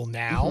huge deal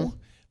now.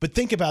 But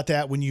think about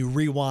that when you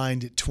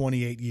rewind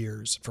 28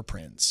 years for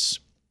Prince.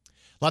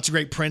 Lots of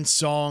great Prince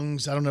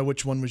songs. I don't know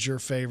which one was your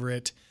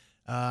favorite.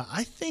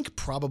 I think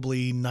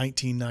probably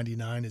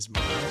 1999 is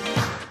mine.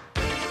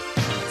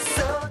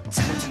 So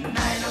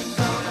tonight I'm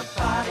gonna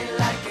party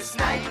like it's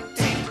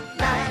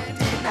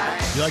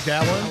 1999. You like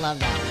that one? I love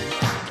that one.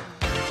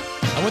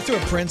 I went through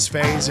a Prince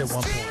phase at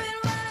one point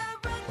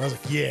where I was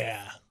like,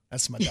 yeah,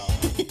 that's my dog.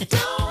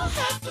 Don't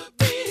have to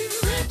be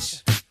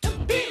rich to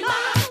be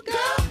my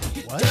girl.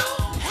 You What?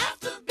 don't have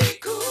to be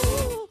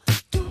cool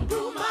to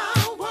rule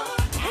my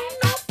world.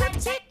 Ain't no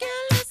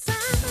particular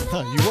sign.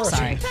 Huh, you were a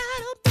Sorry. fan.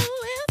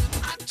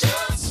 I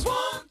just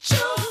want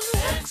your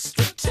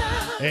extra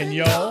time. And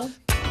y'all,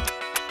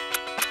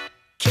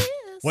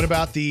 what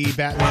about the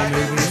Batman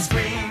movie?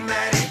 Scream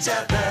at each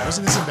other.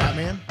 Wasn't this in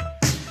Batman?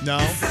 No?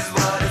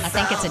 I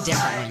think it's a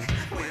different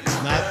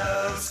Not?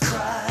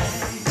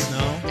 No?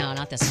 one. No,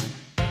 not this one.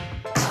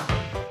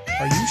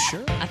 Are you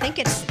sure? I think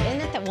isn't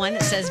it the one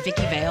that says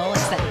Vicky Vale?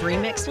 It's that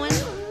remixed one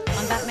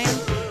on Batman?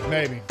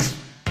 Maybe.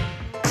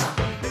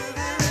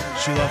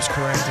 She loves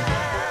correcting.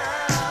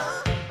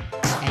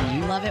 And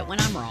you love it when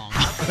I'm wrong.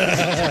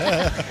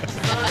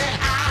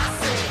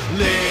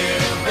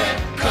 Live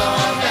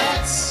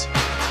Corvettes.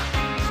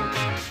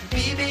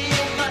 Baby,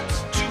 you're much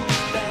too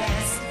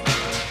fast.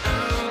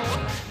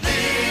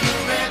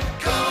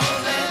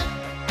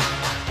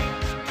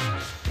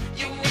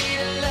 You need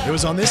a love. It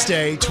was on this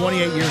day, 28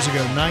 years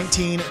ago,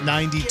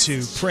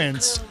 1992,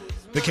 Prince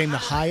became the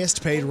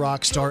highest paid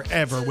rock star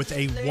ever with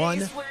a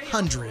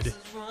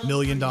 $100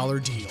 million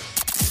deal.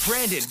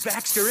 Brandon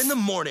Baxter in the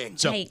Morning.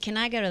 So, Hey, can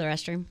I go to the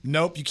restroom?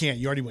 nope, you can't.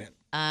 You already went.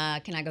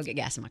 Can I go get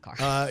gas in my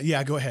car?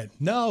 Yeah, go ahead.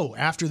 No,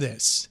 after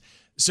this.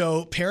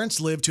 So parents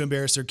live to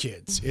embarrass their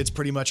kids. It's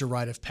pretty much a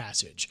rite of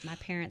passage. My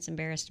parents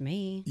embarrassed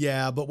me.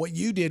 Yeah, but what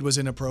you did was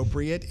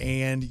inappropriate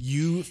and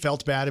you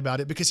felt bad about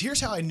it because here's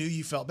how I knew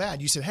you felt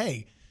bad. You said,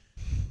 hey,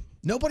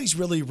 nobody's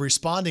really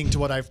responding to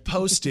what I've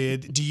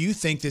posted. Do you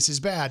think this is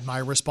bad? My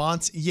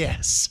response,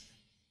 yes,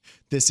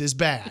 this is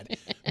bad.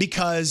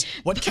 Because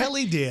what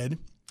Kelly did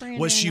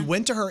was she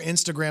went to her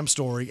Instagram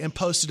story and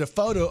posted a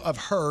photo of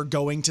her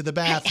going to the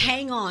bathroom.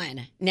 Hang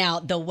on. Now,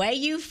 the way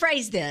you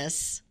phrase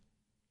this,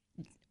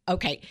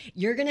 okay,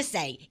 you're going to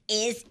say,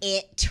 is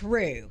it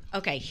true?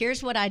 Okay,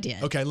 here's what I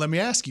did. Okay, let me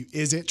ask you,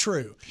 is it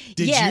true?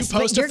 Did Yes, you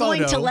post but you're a photo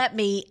going to let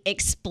me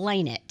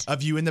explain it.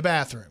 of you in the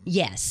bathroom?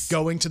 Yes.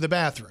 Going to the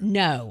bathroom?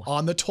 No.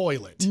 On the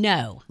toilet?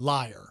 No.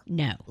 Liar.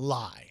 No.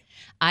 Lie.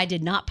 I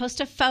did not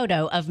post a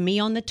photo of me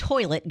on the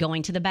toilet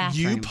going to the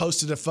bathroom. You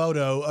posted a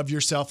photo of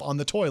yourself on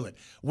the toilet.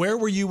 Where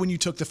were you when you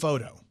took the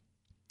photo?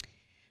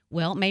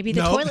 Well, maybe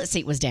the No. toilet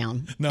seat was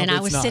down. No, and I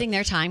it's was not. sitting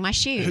there tying my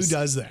shoes. Who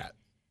does that?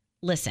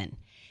 Listen,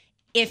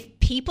 if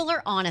people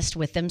are honest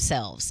with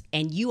themselves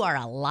and you are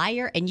a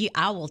liar, and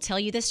I will tell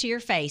you this to your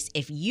face,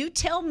 if you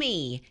tell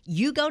me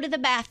you go to the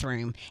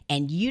bathroom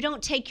and you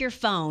don't take your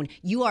phone,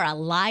 you are a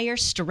liar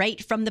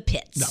straight from the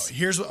pits. No,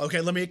 here's what, okay,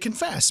 let me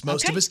confess.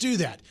 Most Okay. of us do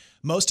that.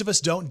 Most of us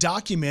don't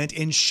document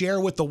and share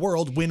with the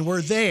world when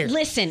we're there.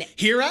 Listen,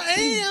 Here I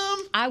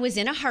am. I was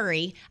in a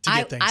hurry. To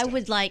get things I done.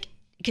 would like,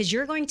 because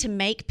you're going to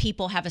make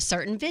people have a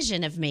certain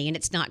vision of me and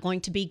it's not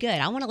going to be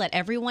good. I want to let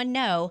everyone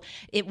know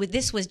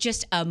this was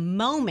just a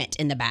moment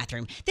in the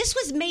bathroom. This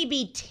was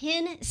maybe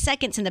 10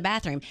 seconds in the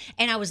bathroom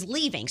and I was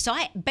leaving. So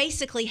I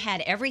basically had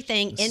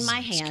everything in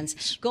my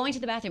hands going to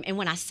the bathroom. And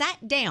when I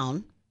sat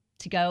down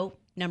to go,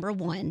 number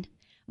one,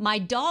 my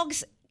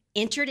dogs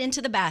entered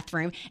into the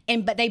bathroom,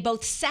 but they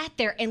both sat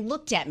there and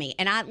looked at me,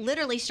 and I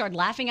literally started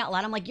laughing out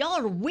loud. I'm like, y'all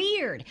are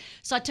weird.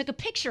 So I took a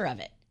picture of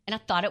it, and I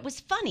thought it was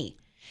funny.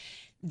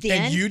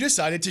 Then, and you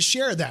decided to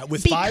share that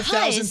with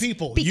 5,000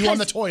 people, you on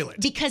the toilet.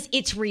 Because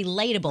it's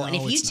relatable. And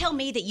if you tell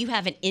me that you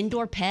have an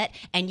indoor pet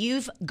and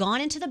you've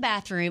gone into the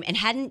bathroom and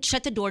hadn't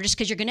shut the door just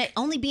because you're going to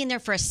only be in there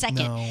for a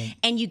second,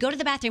 and you go to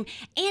the bathroom,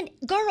 and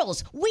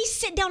girls, we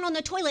sit down on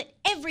the toilet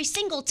every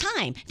single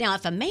time. Now,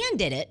 if a man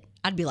did it,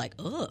 I'd be like,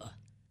 ugh,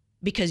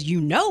 because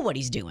you know what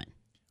he's doing.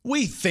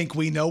 We think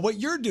we know what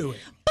you're doing.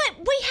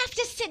 But we have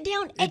to sit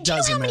down. And do you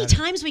know how many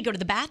times we go to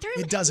the bathroom?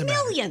 It doesn't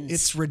Millions. matter.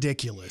 It's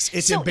ridiculous.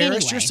 It's So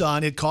embarrassed anyway. your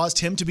son. It caused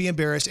him to be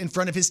embarrassed in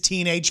front of his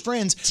teenage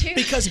friends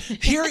because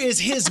here is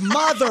his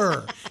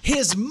mother,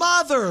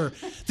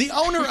 the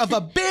owner of a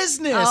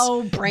business,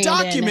 Oh, Brandon.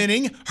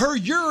 documenting her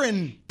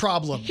urine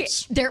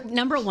problems.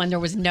 Number one, there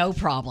was no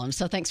problem.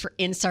 So thanks for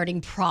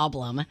inserting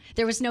problem.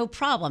 There was no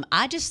problem.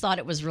 I just thought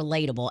it was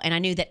relatable. And I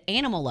knew that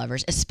animal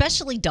lovers,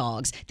 especially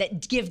dogs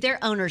that give their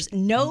owners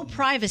no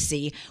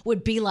privacy,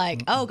 would be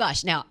like, oh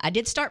gosh. Now, I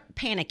did start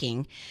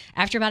panicking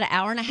after about an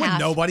hour and a When half.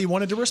 nobody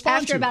wanted to respond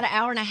After to about it. an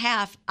hour and a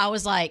half, I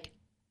was like,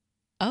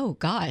 oh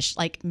gosh,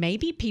 like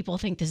maybe people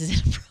think this is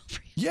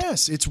inappropriate.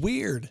 Yes, it's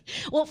weird.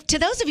 Well, to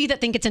those of you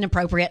that think it's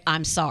inappropriate,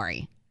 I'm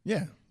sorry.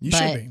 Yeah, you But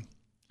should be.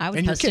 I would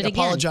And your post kid it again.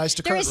 apologized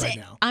to There Kurt is right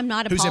now. I'm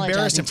not who's apologizing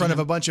embarrassed in to front of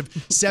him. a bunch of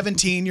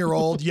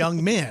 17-year-old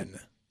young men.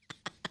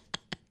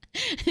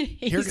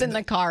 He's in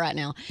the car right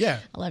now. Yeah.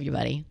 I love you,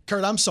 buddy.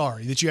 Kurt, I'm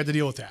sorry that you had to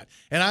deal with that.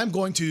 And I'm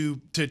going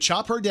to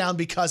chop her down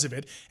because of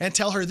it and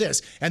tell her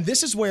this. And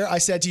this is where I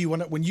said to you,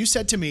 when you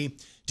said to me,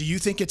 do you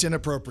think it's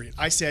inappropriate?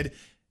 I said,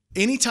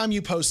 anytime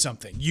you post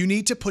something, you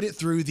need to put it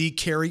through the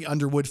Carrie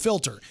Underwood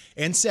filter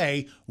and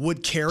say,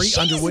 would Carrie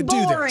Underwood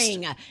do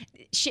boring.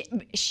 this?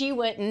 She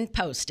wouldn't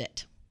post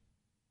it.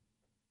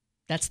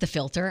 That's the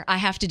filter. I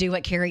have to do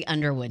what Carrie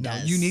Underwood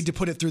does. You need to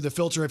put it through the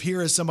filter of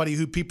here is somebody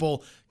who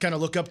people kind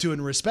of look up to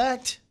and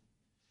respect,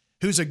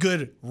 who's a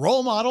good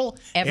role model.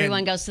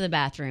 Everyone goes to the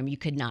bathroom. You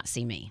could not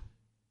see me.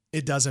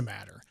 It doesn't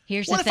matter.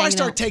 Here's what the if thing, I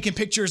start though. taking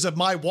pictures of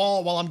my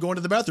wall while I'm going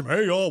to the bathroom?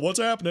 Hey, y'all, what's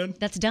happening?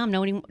 That's dumb.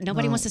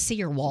 Nobody wants to see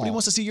your wall. Nobody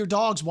wants to see your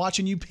dogs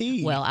watching you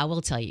pee. Well, I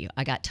will tell you,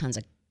 I got tons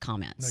of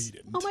comments. No, you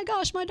didn't. Oh my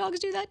gosh, my dogs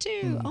do that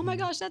too. Oh my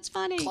gosh, that's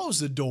funny.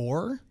 Close the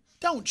door.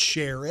 Don't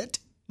share it.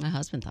 My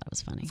husband thought it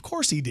was funny. Of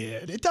course he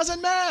did. It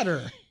doesn't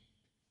matter.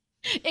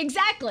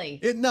 Exactly.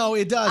 It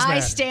does matter. I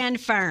stand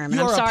firm.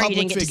 You I'm are a sorry you public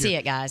didn't get to figure. see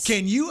it, guys.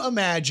 Can you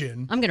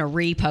imagine? I'm going to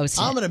repost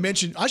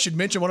it. I should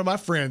mention one of my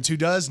friends who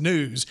does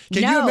news.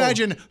 Can you No.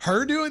 imagine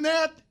her doing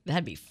that?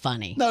 That'd be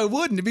funny. No, it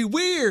wouldn't. It'd be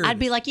weird. I'd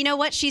be like, you know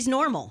what? She's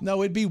normal.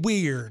 No, it'd be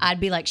weird. I'd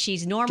be like,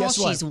 she's normal. Guess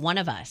what? She's one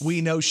of us. We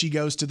know she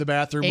goes to the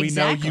bathroom. We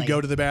know Exactly. you go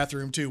to the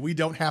bathroom too. We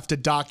don't have to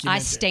document I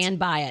it. stand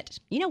by it.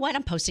 You know what?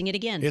 I'm posting it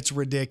again. It's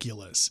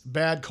ridiculous.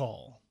 Bad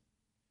call.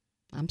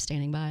 I'm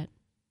standing by it.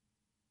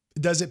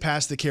 Does it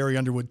pass the Carrie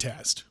Underwood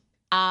test?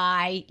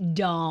 I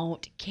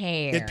don't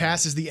care. It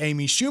passes the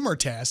Amy Schumer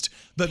test,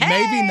 but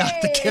maybe not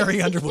the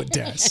Carrie Underwood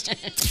test.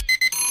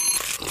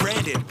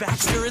 Brandon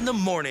Baxter in the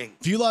morning.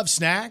 If you love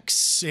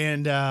snacks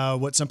and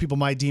what some people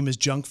might deem as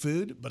junk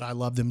food, but I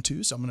love them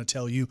too, so I'm going to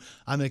tell you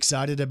I'm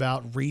excited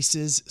about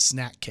Reese's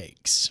snack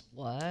cakes.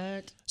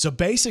 What? So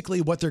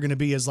basically what they're going to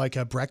be is like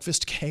a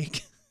breakfast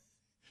cake.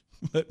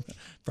 But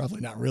probably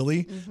not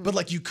really. But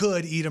like you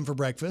could eat them for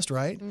breakfast,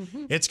 right?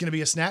 It's going to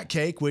be a snack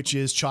cake, which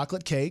is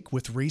chocolate cake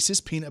with Reese's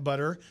peanut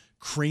butter,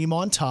 cream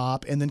on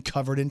top, and then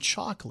covered in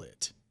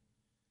chocolate.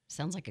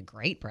 Sounds like a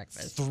great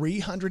breakfast.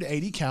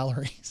 380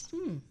 calories,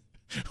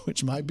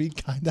 which might be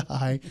kind of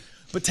high.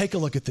 But take a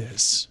look at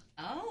this.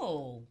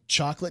 Oh.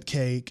 Chocolate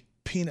cake,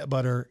 peanut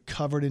butter,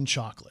 covered in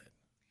chocolate.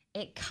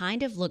 It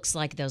kind of looks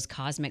like those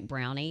cosmic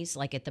brownies,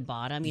 like at the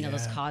bottom, you know,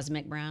 those Yeah.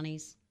 cosmic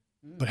brownies.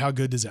 But how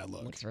good does that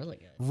look? Looks really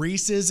good.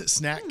 Reese's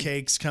snack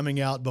cakes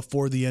coming out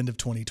before the end of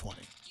 2020.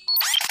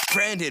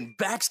 Brandon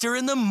Baxter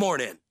in the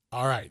morning.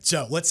 All right,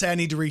 so let's say I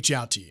need to reach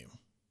out to you.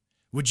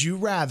 Would you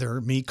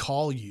rather me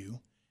call you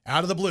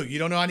out of the blue? You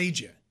don't know I need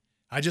you.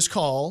 I just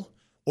call,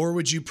 or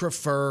would you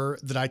prefer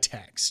that I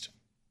text?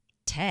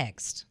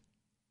 Text.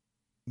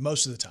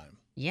 Most of the time.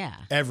 Yeah.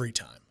 Every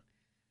time.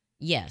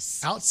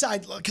 Yes.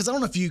 Outside, because I don't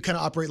know if you kind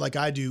of operate like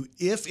I do,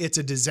 if it's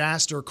a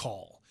disaster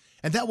call.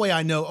 And that way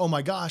I know, oh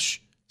my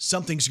gosh,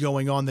 something's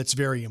going on that's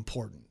very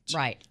important.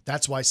 Right.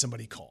 That's why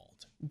somebody called.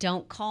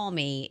 Don't call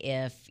me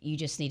if you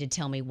just need to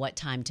tell me what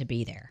time to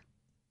be there.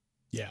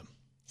 Yeah.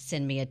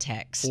 Send me a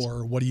text.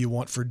 Or what do you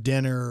want for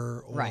dinner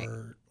or, Right.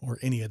 or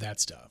any of that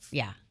stuff.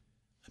 Yeah.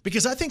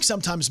 Because I think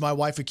sometimes my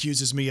wife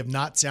accuses me of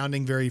not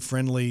sounding very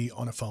friendly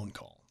on a phone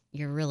call.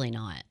 You're really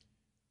not.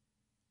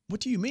 What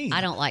do you mean?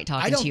 I don't like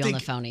talking to you on the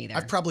phone either.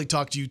 I've probably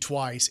talked to you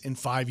twice in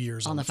 5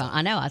 years on the phone.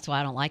 I know. That's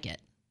why I don't like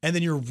it. And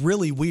then you're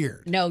really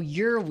weird. No,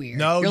 you're weird.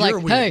 No, you're you're like,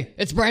 weird. hey,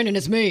 it's Brandon,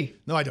 it's me.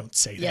 No, I don't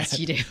say that. Yes,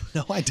 you do.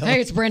 No, I don't. Hey,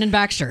 it's Brandon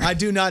Baxter. I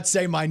do not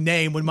say my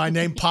name when my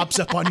name pops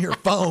up on your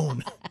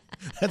phone.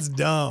 That's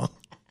dumb.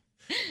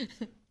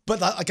 But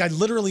like I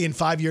literally in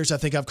 5 years, I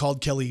think I've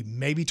called Kelly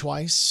maybe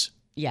twice.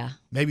 Yeah.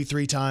 maybe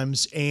 3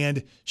 times,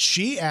 and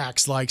she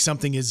acts like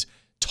something is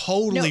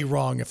totally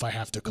wrong if I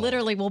have to call.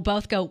 Literally, we'll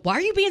both go, why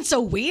are you being so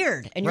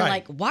weird? And you're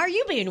Right. like, why are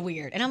you being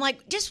weird? And I'm like,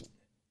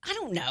 I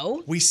don't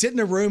know. We sit in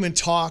a room and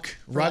talk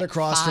right like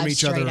across from 5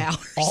 each other straight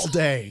hours. all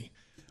day,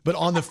 but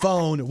on the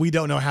phone, we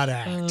don't know how to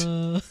act.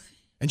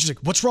 And she's like,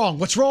 what's wrong?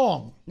 What's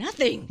wrong?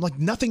 Nothing. I'm like,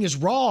 nothing is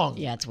wrong.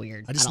 Yeah, it's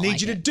weird. I just don't need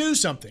like you to it. do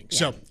something. Yeah.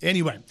 So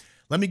anyway,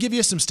 let me give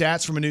you some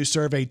stats from a new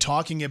survey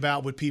talking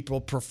about what people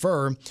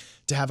prefer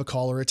to have a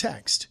call or a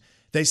text.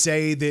 They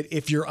say that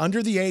if you're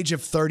under the age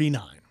of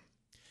 39,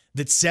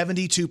 that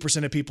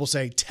 72% of people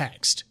say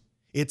text.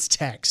 It's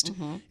text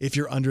if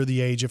you're under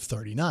the age of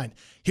 39.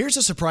 Here's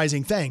a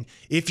surprising thing.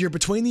 If you're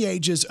between the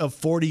ages of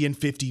 40 and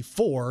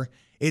 54,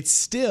 it's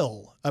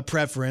still a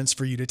preference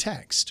for you to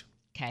text.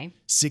 Okay.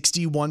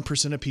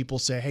 61% of people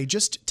say, hey,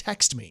 just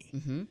text me.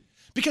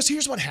 Because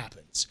here's what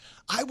happens.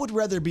 I would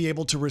rather be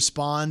able to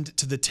respond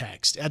to the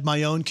text at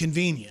my own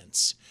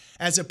convenience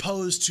as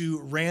opposed to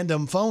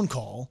random phone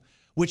call,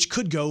 which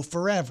could go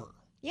forever.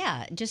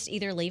 Yeah, just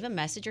either leave a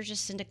message or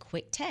just send a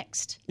quick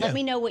text. Yeah. Let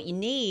me know what you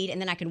need,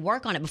 and then I can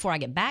work on it before I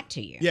get back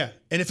to you. Yeah.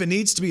 And if it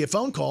needs to be a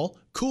phone call,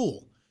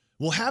 cool.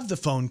 We'll have the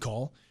phone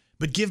call,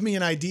 but give me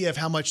an idea of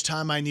how much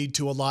time I need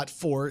to allot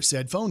for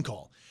said phone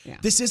call. Yeah.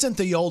 This isn't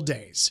the old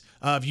days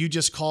of you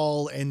just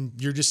call and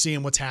you're just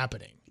seeing what's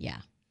happening. Yeah.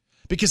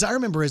 Because I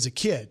remember as a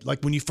kid,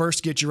 like when you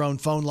first get your own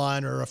phone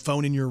line or a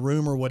phone in your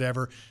room or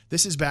whatever,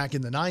 this is back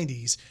in the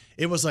 90s,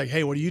 it was like,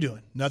 hey, what are you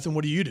doing? Nothing,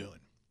 what are you doing?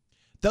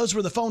 Those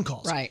were the phone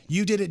calls. Right.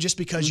 You did it just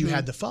because you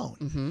had the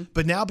phone.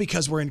 But now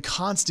because we're in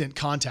constant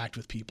contact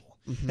with people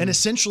and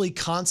essentially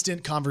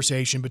constant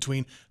conversation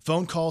between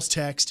phone calls,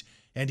 text,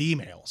 and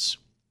emails.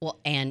 Well,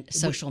 and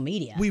social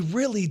media. We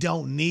really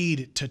don't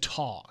need to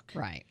talk.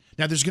 Right.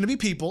 Now, there's going to be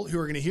people who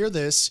are going to hear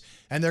this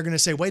and they're going to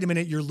say, wait a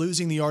minute, you're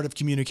losing the art of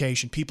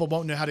communication. People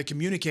won't know how to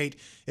communicate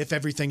if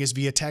everything is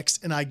via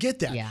text. And I get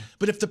that. Yeah.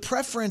 But if the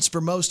preference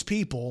for most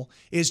people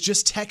is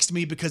just text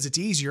me because it's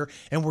easier,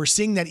 and we're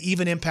seeing that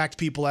even impact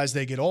people as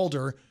they get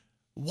older,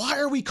 why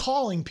are we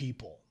calling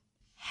people?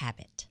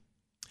 Habit.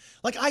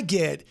 Like, I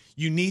get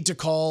you need to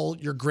call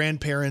your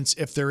grandparents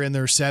if they're in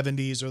their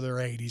 70s or their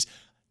 80s,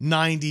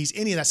 90s,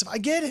 any of that stuff. I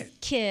get it.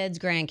 Kids,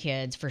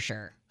 grandkids, for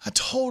sure. I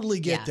totally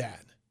get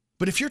that.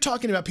 But if you're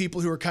talking about people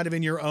who are kind of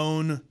in your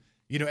own,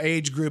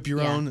 age group,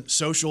 your own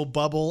social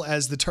bubble,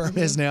 as the term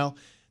is now,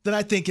 then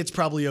I think it's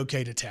probably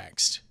okay to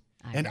text.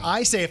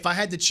 I say if I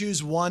had to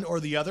choose one or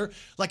the other,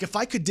 like if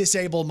I could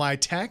disable my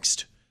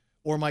text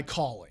or my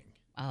calling.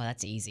 Oh,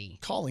 that's easy.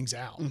 Calling's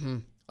out.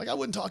 Like I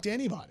wouldn't talk to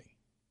anybody.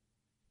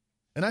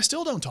 And I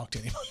still don't talk to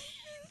anybody.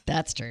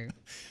 That's true.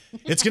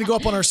 It's going to go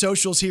up on our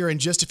socials here in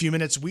just a few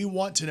minutes. We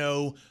want to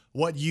know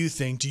what you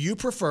think. Do you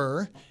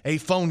prefer a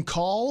phone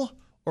call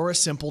or a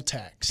simple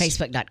text?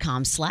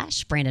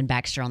 Facebook.com/Brandon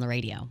Baxter on the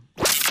radio.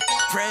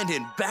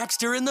 Brandon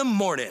Baxter in the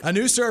morning. A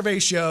new survey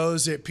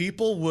shows that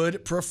people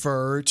would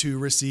prefer to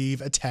receive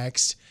a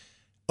text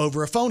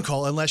over a phone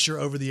call unless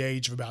you're over the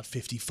age of about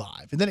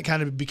 55. And then it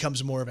kind of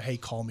becomes more of a, hey,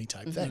 call me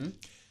type thing.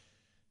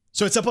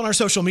 So it's up on our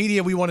social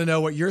media. We want to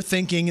know what you're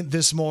thinking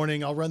this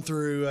morning. I'll run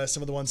through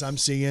some of the ones I'm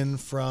seeing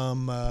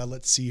from,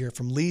 let's see here,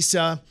 from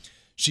Lisa.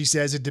 She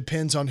says it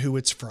depends on who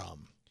it's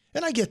from.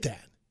 And I get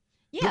that.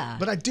 Yeah.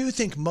 But I do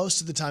think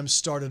most of the time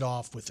started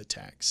off with a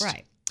text.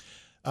 Right.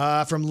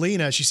 From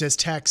Lena, she says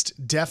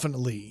text,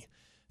 definitely.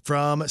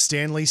 From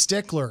Stanley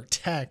Stickler,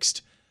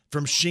 text.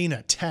 From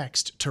Sheena,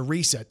 text.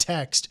 Teresa,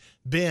 text.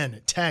 Ben,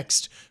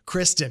 text.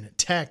 Kristen,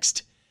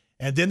 text.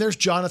 And then there's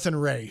Jonathan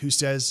Ray, who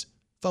says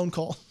phone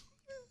call.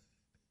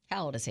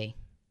 How old is he?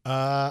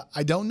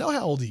 I don't know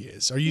how old he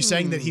is. Are you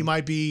saying that he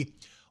might be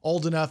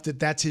old enough that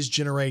that's his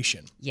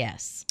generation?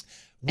 Yes.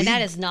 And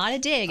that is not a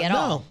dig at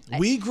all.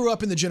 We grew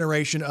up in the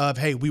generation of,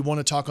 hey, we want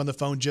to talk on the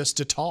phone just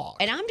to talk.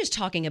 And I'm just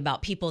talking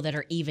about people that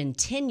are even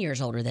 10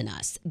 years older than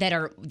us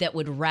that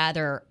would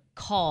rather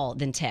call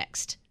than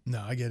text.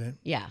 No, I get it.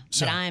 Yeah.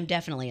 So- but I am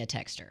definitely a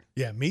texter.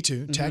 Yeah, me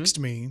too. Text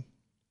me.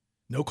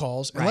 No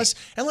calls. Right.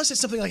 Unless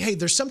it's something like, hey,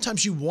 there's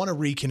sometimes you want to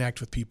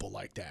reconnect with people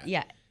like that.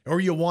 Yeah. Or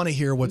you want to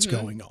hear what's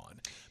going on.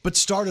 But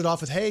start it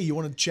off with, hey, you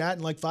want to chat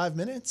in like 5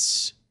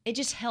 minutes? It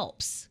just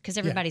helps because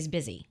everybody's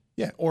busy.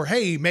 Yeah. Or,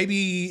 hey,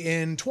 maybe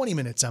in 20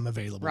 minutes I'm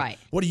available. Right.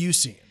 What are you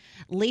seeing?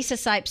 Lisa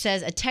Sipe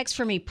says a text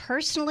for me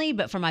personally,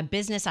 but for my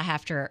business, I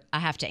have to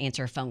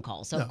answer a phone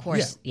call. So of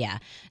course, yeah.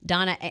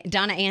 Donna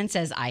Ann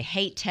says I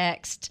hate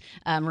text.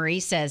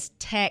 Marie says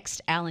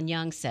text. Alan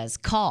Young says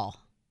call.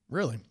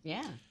 Really?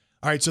 Yeah.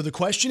 All right. So the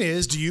question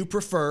is, do you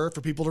prefer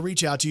for people to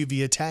reach out to you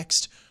via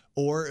text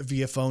or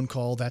via phone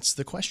call? That's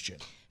the question.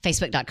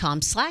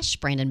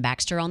 Facebook.com/Brandon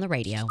Baxter on the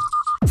radio.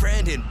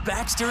 Brandon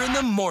Baxter in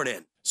the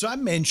morning. So I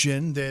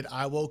mentioned that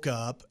I woke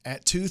up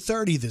at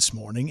 2:30 this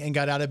morning and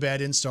got out of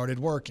bed and started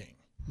working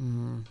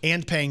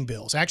and paying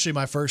bills. Actually,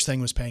 my first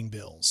thing was paying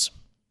bills.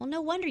 Well, no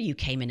wonder you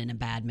came in a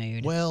bad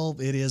mood. Well,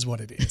 it is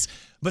what it is.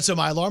 But so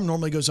my alarm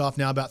normally goes off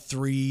now about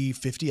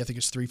 3:50. I think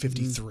it's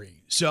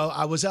 3:53. So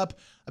I was up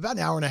about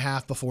an hour and a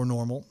half before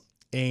normal,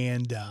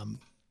 and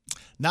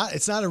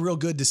it's not a real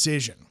good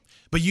decision.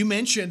 But you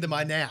mentioned that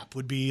my nap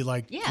would be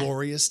like Yeah.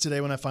 glorious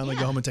today when I finally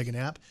go home and take a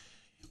nap.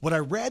 What I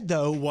read,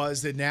 though,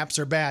 was that naps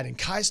are bad. And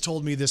Kai's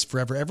told me this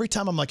forever. Every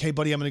time I'm like, hey,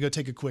 buddy, I'm going to go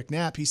take a quick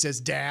nap, he says,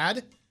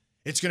 Dad,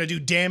 it's going to do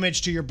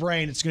damage to your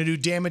brain. It's going to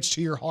do damage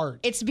to your heart.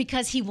 It's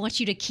because he wants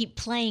you to keep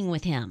playing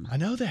with him. I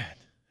know that.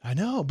 I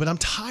know, but I'm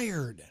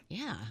tired.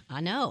 Yeah,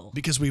 I know.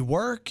 Because we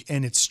work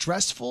and it's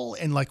stressful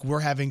and like we're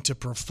having to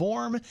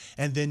perform.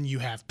 And then you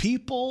have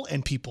people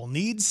and people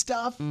need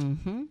stuff.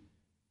 Mm-hmm.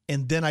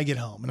 And then I get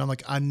home and I'm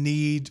like, I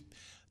need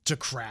to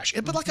crash.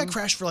 But like I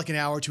crashed for like an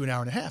hour to an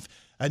hour and a half.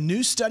 A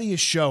new study is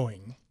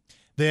showing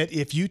that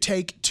if you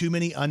take too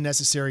many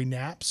unnecessary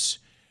naps,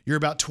 you're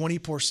about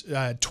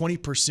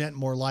 20%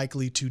 more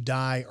likely to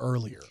die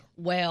earlier.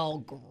 Well,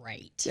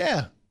 great.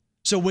 Yeah.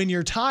 So when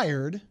you're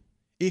tired,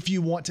 if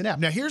you want to nap.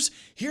 Now, here's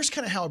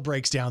kind of how it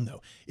breaks down,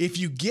 though. If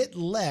you get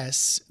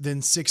less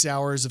than 6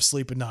 hours of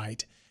sleep a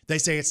night, they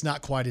say it's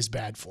not quite as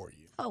bad for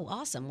you. Oh,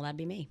 awesome. Well, that'd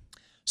be me.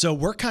 So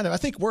I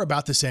think we're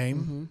about the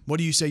same. What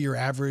do you say your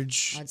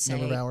average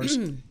number of hours?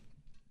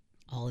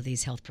 All of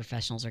these health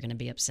professionals are going to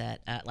be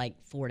upset at like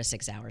 4 to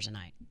 6 hours a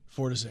night.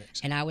 4 to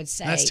 6. And I would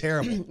say That's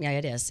terrible. Yeah,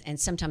 it is. And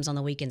sometimes on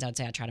the weekends, I would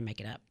say I try to make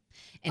it up.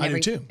 And I do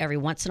too. Every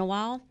once in a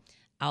while,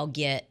 I'll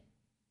get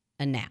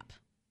a nap.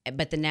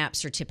 But the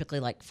naps are typically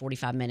like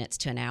 45 minutes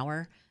to an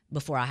hour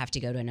before I have to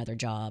go to another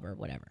job or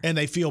whatever. And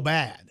they feel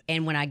bad.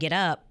 And when I get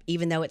up,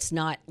 even though it's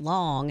not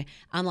long,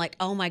 I'm like,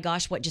 oh my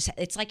gosh,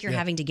 it's like you're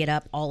having to get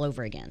up all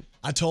over again.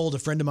 I told a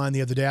friend of mine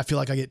the other day, I feel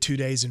like I get 2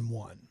 days in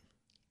one.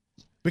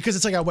 Because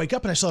it's like I wake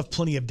up and I still have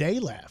plenty of day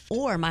left.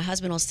 Or my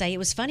husband will say, it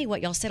was funny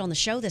what y'all said on the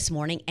show this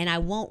morning, and I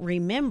won't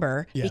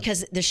remember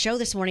because the show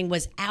this morning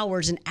was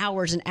hours and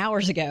hours and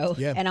hours ago.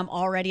 Yeah. And I'm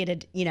already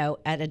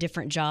at a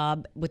different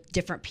job with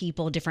different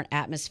people, different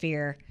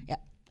atmosphere. Yeah,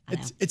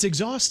 It's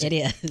exhausting.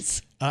 It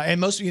is. And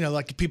most,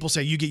 like people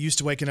say, you get used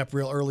to waking up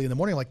real early in the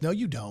morning. I'm like, no,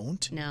 you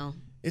don't. No.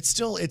 It's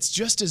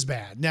just as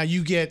bad. Now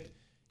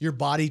your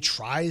body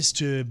tries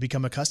to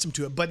become accustomed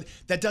to it, but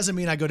that doesn't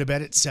mean I go to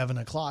bed at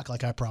 7:00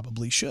 like I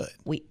probably should.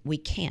 We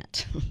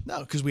can't. No,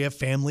 because we have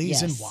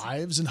families and Yes.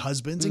 wives and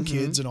husbands and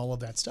kids and all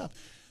of that stuff.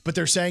 But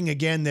they're saying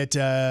again that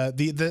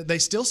they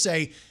still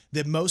say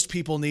that most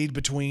people need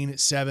between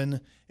 7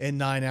 and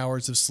 9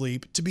 hours of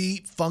sleep to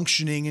be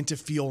functioning and to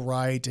feel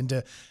right and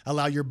to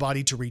allow your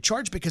body to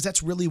recharge, because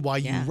that's really why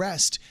you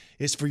rest,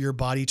 is for your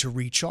body to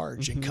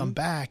recharge and come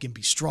back and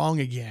be strong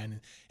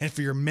again, and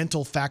for your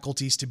mental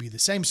faculties to be the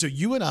same. So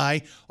you and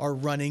I are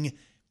running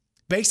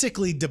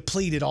basically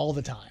depleted all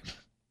the time.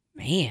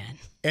 Man.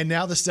 And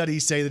now the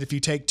studies say that if you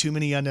take too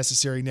many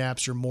unnecessary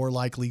naps, you're more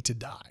likely to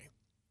die.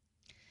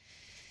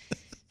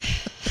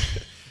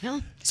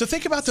 Well, so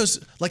think about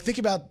those,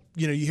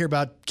 you hear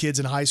about kids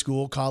in high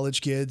school,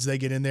 college kids, they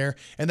get in there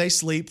and they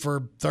sleep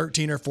for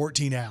 13 or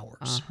 14 hours.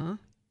 uh-huh.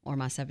 Or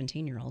my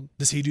 17-year-old.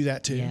 Does he do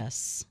that too?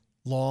 Yes.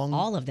 Long?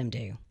 All of them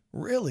do.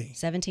 Really?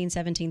 17,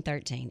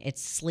 13.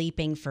 It's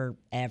sleeping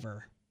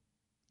forever.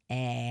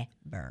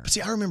 Ever.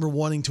 See, I remember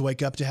wanting to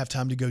wake up to have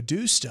time to go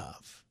do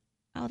stuff.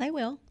 Oh, they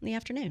will in the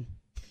afternoon.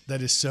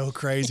 That is so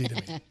crazy to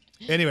me.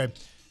 Anyway,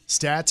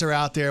 stats are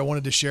out there. I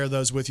wanted to share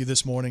those with you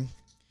this morning.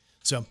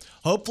 So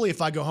hopefully if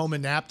I go home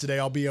and nap today,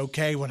 I'll be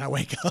okay when I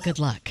wake up. Good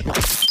luck.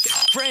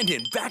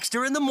 Brandon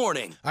Baxter in the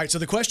morning. All right, so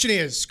the question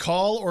is,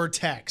 call or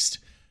text?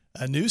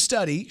 A new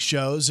study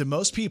shows that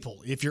most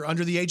people, if you're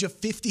under the age of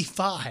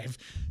 55,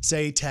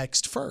 say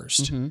text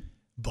first.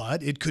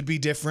 But it could be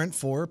different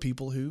for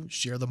people who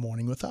share the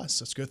morning with us.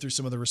 Let's go through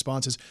some of the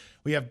responses.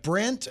 We have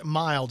Brent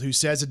Mild, who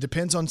says it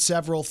depends on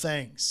several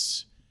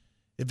things.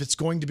 If it's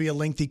going to be a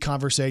lengthy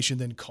conversation,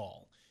 then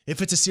call.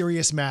 If it's a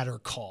serious matter,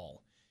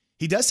 call.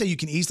 He does say you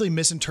can easily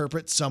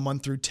misinterpret someone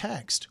through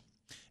text.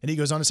 And he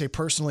goes on to say,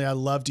 personally, I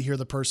love to hear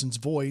the person's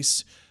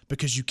voice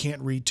because you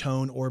can't read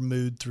tone or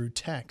mood through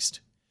text.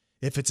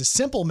 If it's a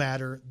simple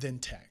matter, then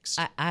text.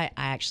 I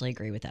actually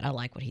agree with that. I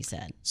like what he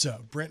said. So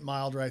Brent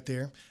Mild right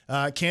there.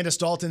 Candace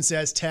Dalton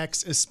says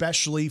text,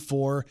 especially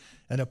for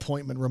an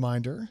appointment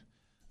reminder.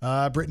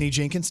 Brittany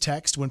Jenkins,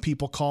 text. When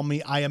people call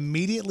me, I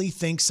immediately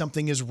think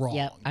something is wrong.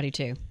 Yep, I do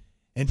too.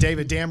 And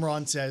David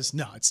Damron says,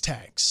 no, it's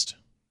text.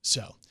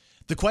 So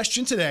the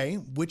question today,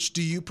 which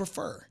do you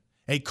prefer?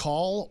 A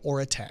call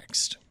or a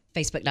text?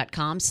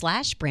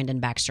 Facebook.com/Brandon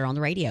Baxter on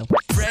the radio.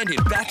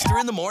 Brandon Baxter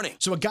in the morning.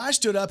 So a guy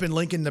stood up in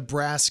Lincoln,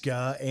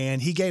 Nebraska, and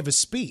he gave a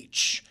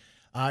speech.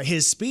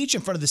 His speech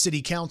in front of the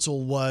city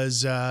council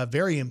was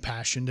very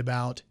impassioned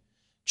about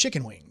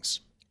chicken wings.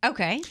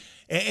 Okay.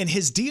 And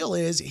his deal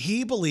is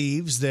he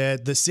believes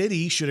that the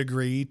city should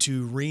agree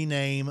to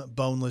rename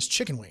boneless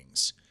chicken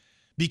wings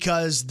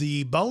because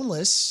the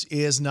boneless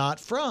is not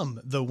from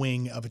the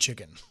wing of a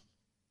chicken.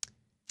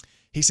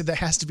 He said that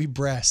has to be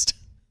breast.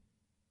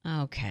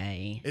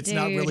 Okay. It's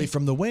not really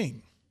from the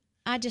wing.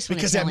 I just want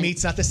because to tell that him,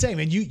 meat's not the same.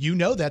 And you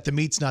know that the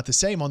meat's not the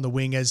same on the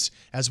wing as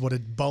what a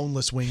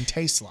boneless wing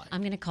tastes like.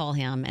 I'm going to call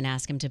him and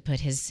ask him to put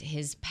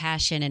his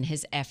passion and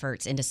his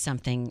efforts into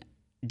something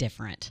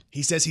different.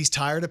 He says he's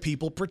tired of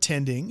people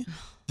pretending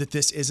that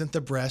this isn't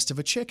the breast of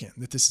a chicken,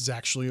 that this is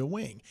actually a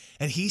wing.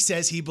 And he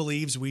says he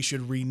believes we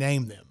should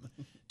rename them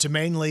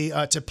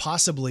to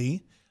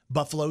possibly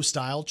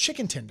buffalo-style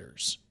chicken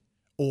tenders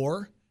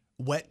or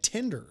wet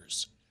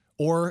tenders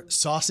or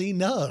saucy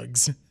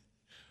nugs.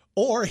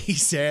 Or he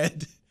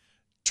said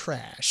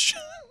trash.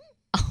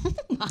 Oh,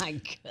 my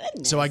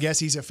goodness. So I guess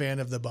he's a fan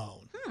of the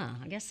bone.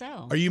 I guess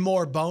so. Are you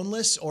more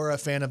boneless or a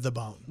fan of the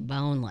bone?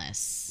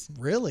 Boneless.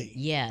 Really?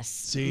 Yes.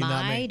 See,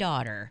 not my me.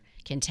 daughter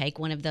can take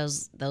one of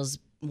those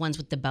ones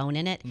with the bone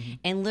in it,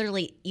 and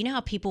literally, you know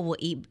how people will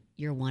eat.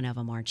 You're one of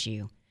them, aren't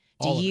you?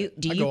 All of it.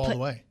 I go all the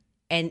way.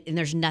 And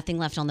there's nothing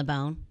left on the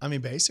bone. I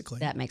mean, basically.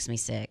 That makes me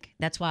sick.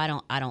 That's why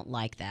I don't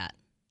like that.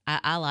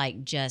 I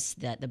like just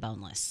the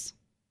boneless.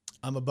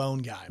 I'm a bone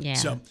guy. Yeah.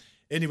 So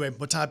anyway,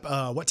 what type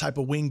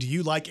of wing do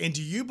you like? And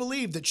do you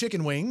believe that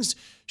chicken wings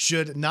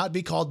should not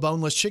be called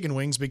boneless chicken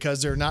wings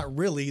because they're not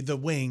really the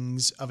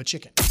wings of a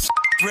chicken?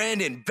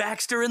 Brandon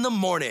Baxter in the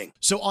morning.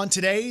 So on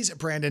today's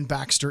Brandon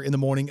Baxter in the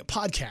Morning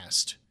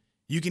podcast,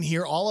 you can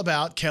hear all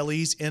about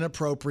Kelly's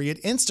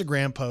inappropriate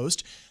Instagram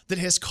post that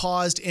has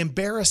caused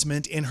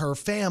embarrassment in her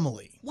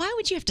family. Why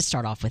would you have to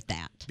start off with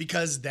that?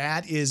 Because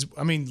that is,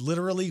 I mean,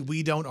 literally,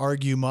 we don't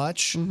argue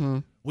much.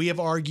 We have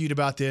argued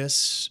about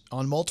this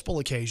on multiple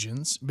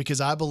occasions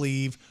because I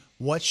believe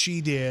what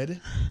she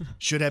did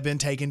should have been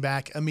taken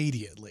back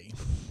immediately.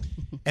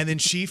 And then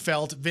she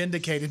felt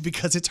vindicated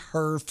because it's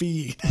her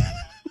feed.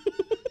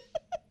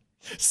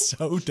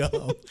 So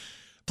dumb.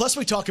 Plus,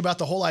 we talk about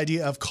the whole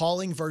idea of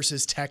calling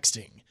versus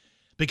texting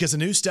because a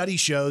new study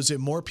shows that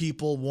more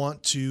people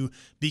want to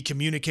be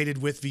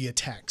communicated with via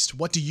text.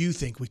 What do you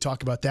think? We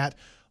talk about that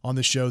on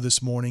the show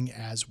this morning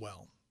as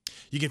well.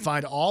 You can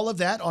find all of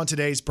that on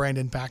today's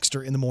Brandon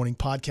Baxter in the Morning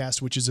podcast,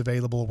 which is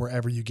available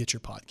wherever you get your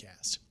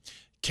podcast.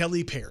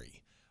 Kelly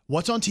Perry,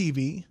 what's on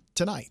TV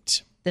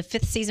tonight? The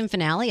 5th season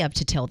finale of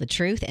To Tell the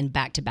Truth and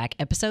back-to-back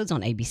episodes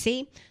on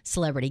ABC,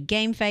 Celebrity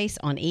Game Face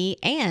on E,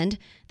 and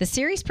the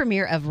series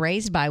premiere of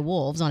Raised by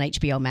Wolves on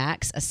HBO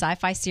Max, a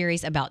sci-fi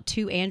series about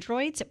 2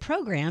 androids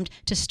programmed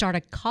to start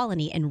a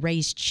colony and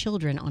raise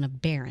children on a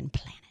barren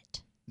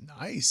planet.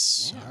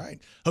 Nice. Yeah. All right.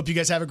 Hope you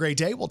guys have a great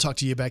day. We'll talk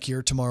to you back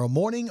here tomorrow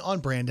morning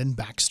on Brandon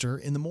Baxter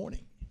in the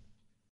Morning.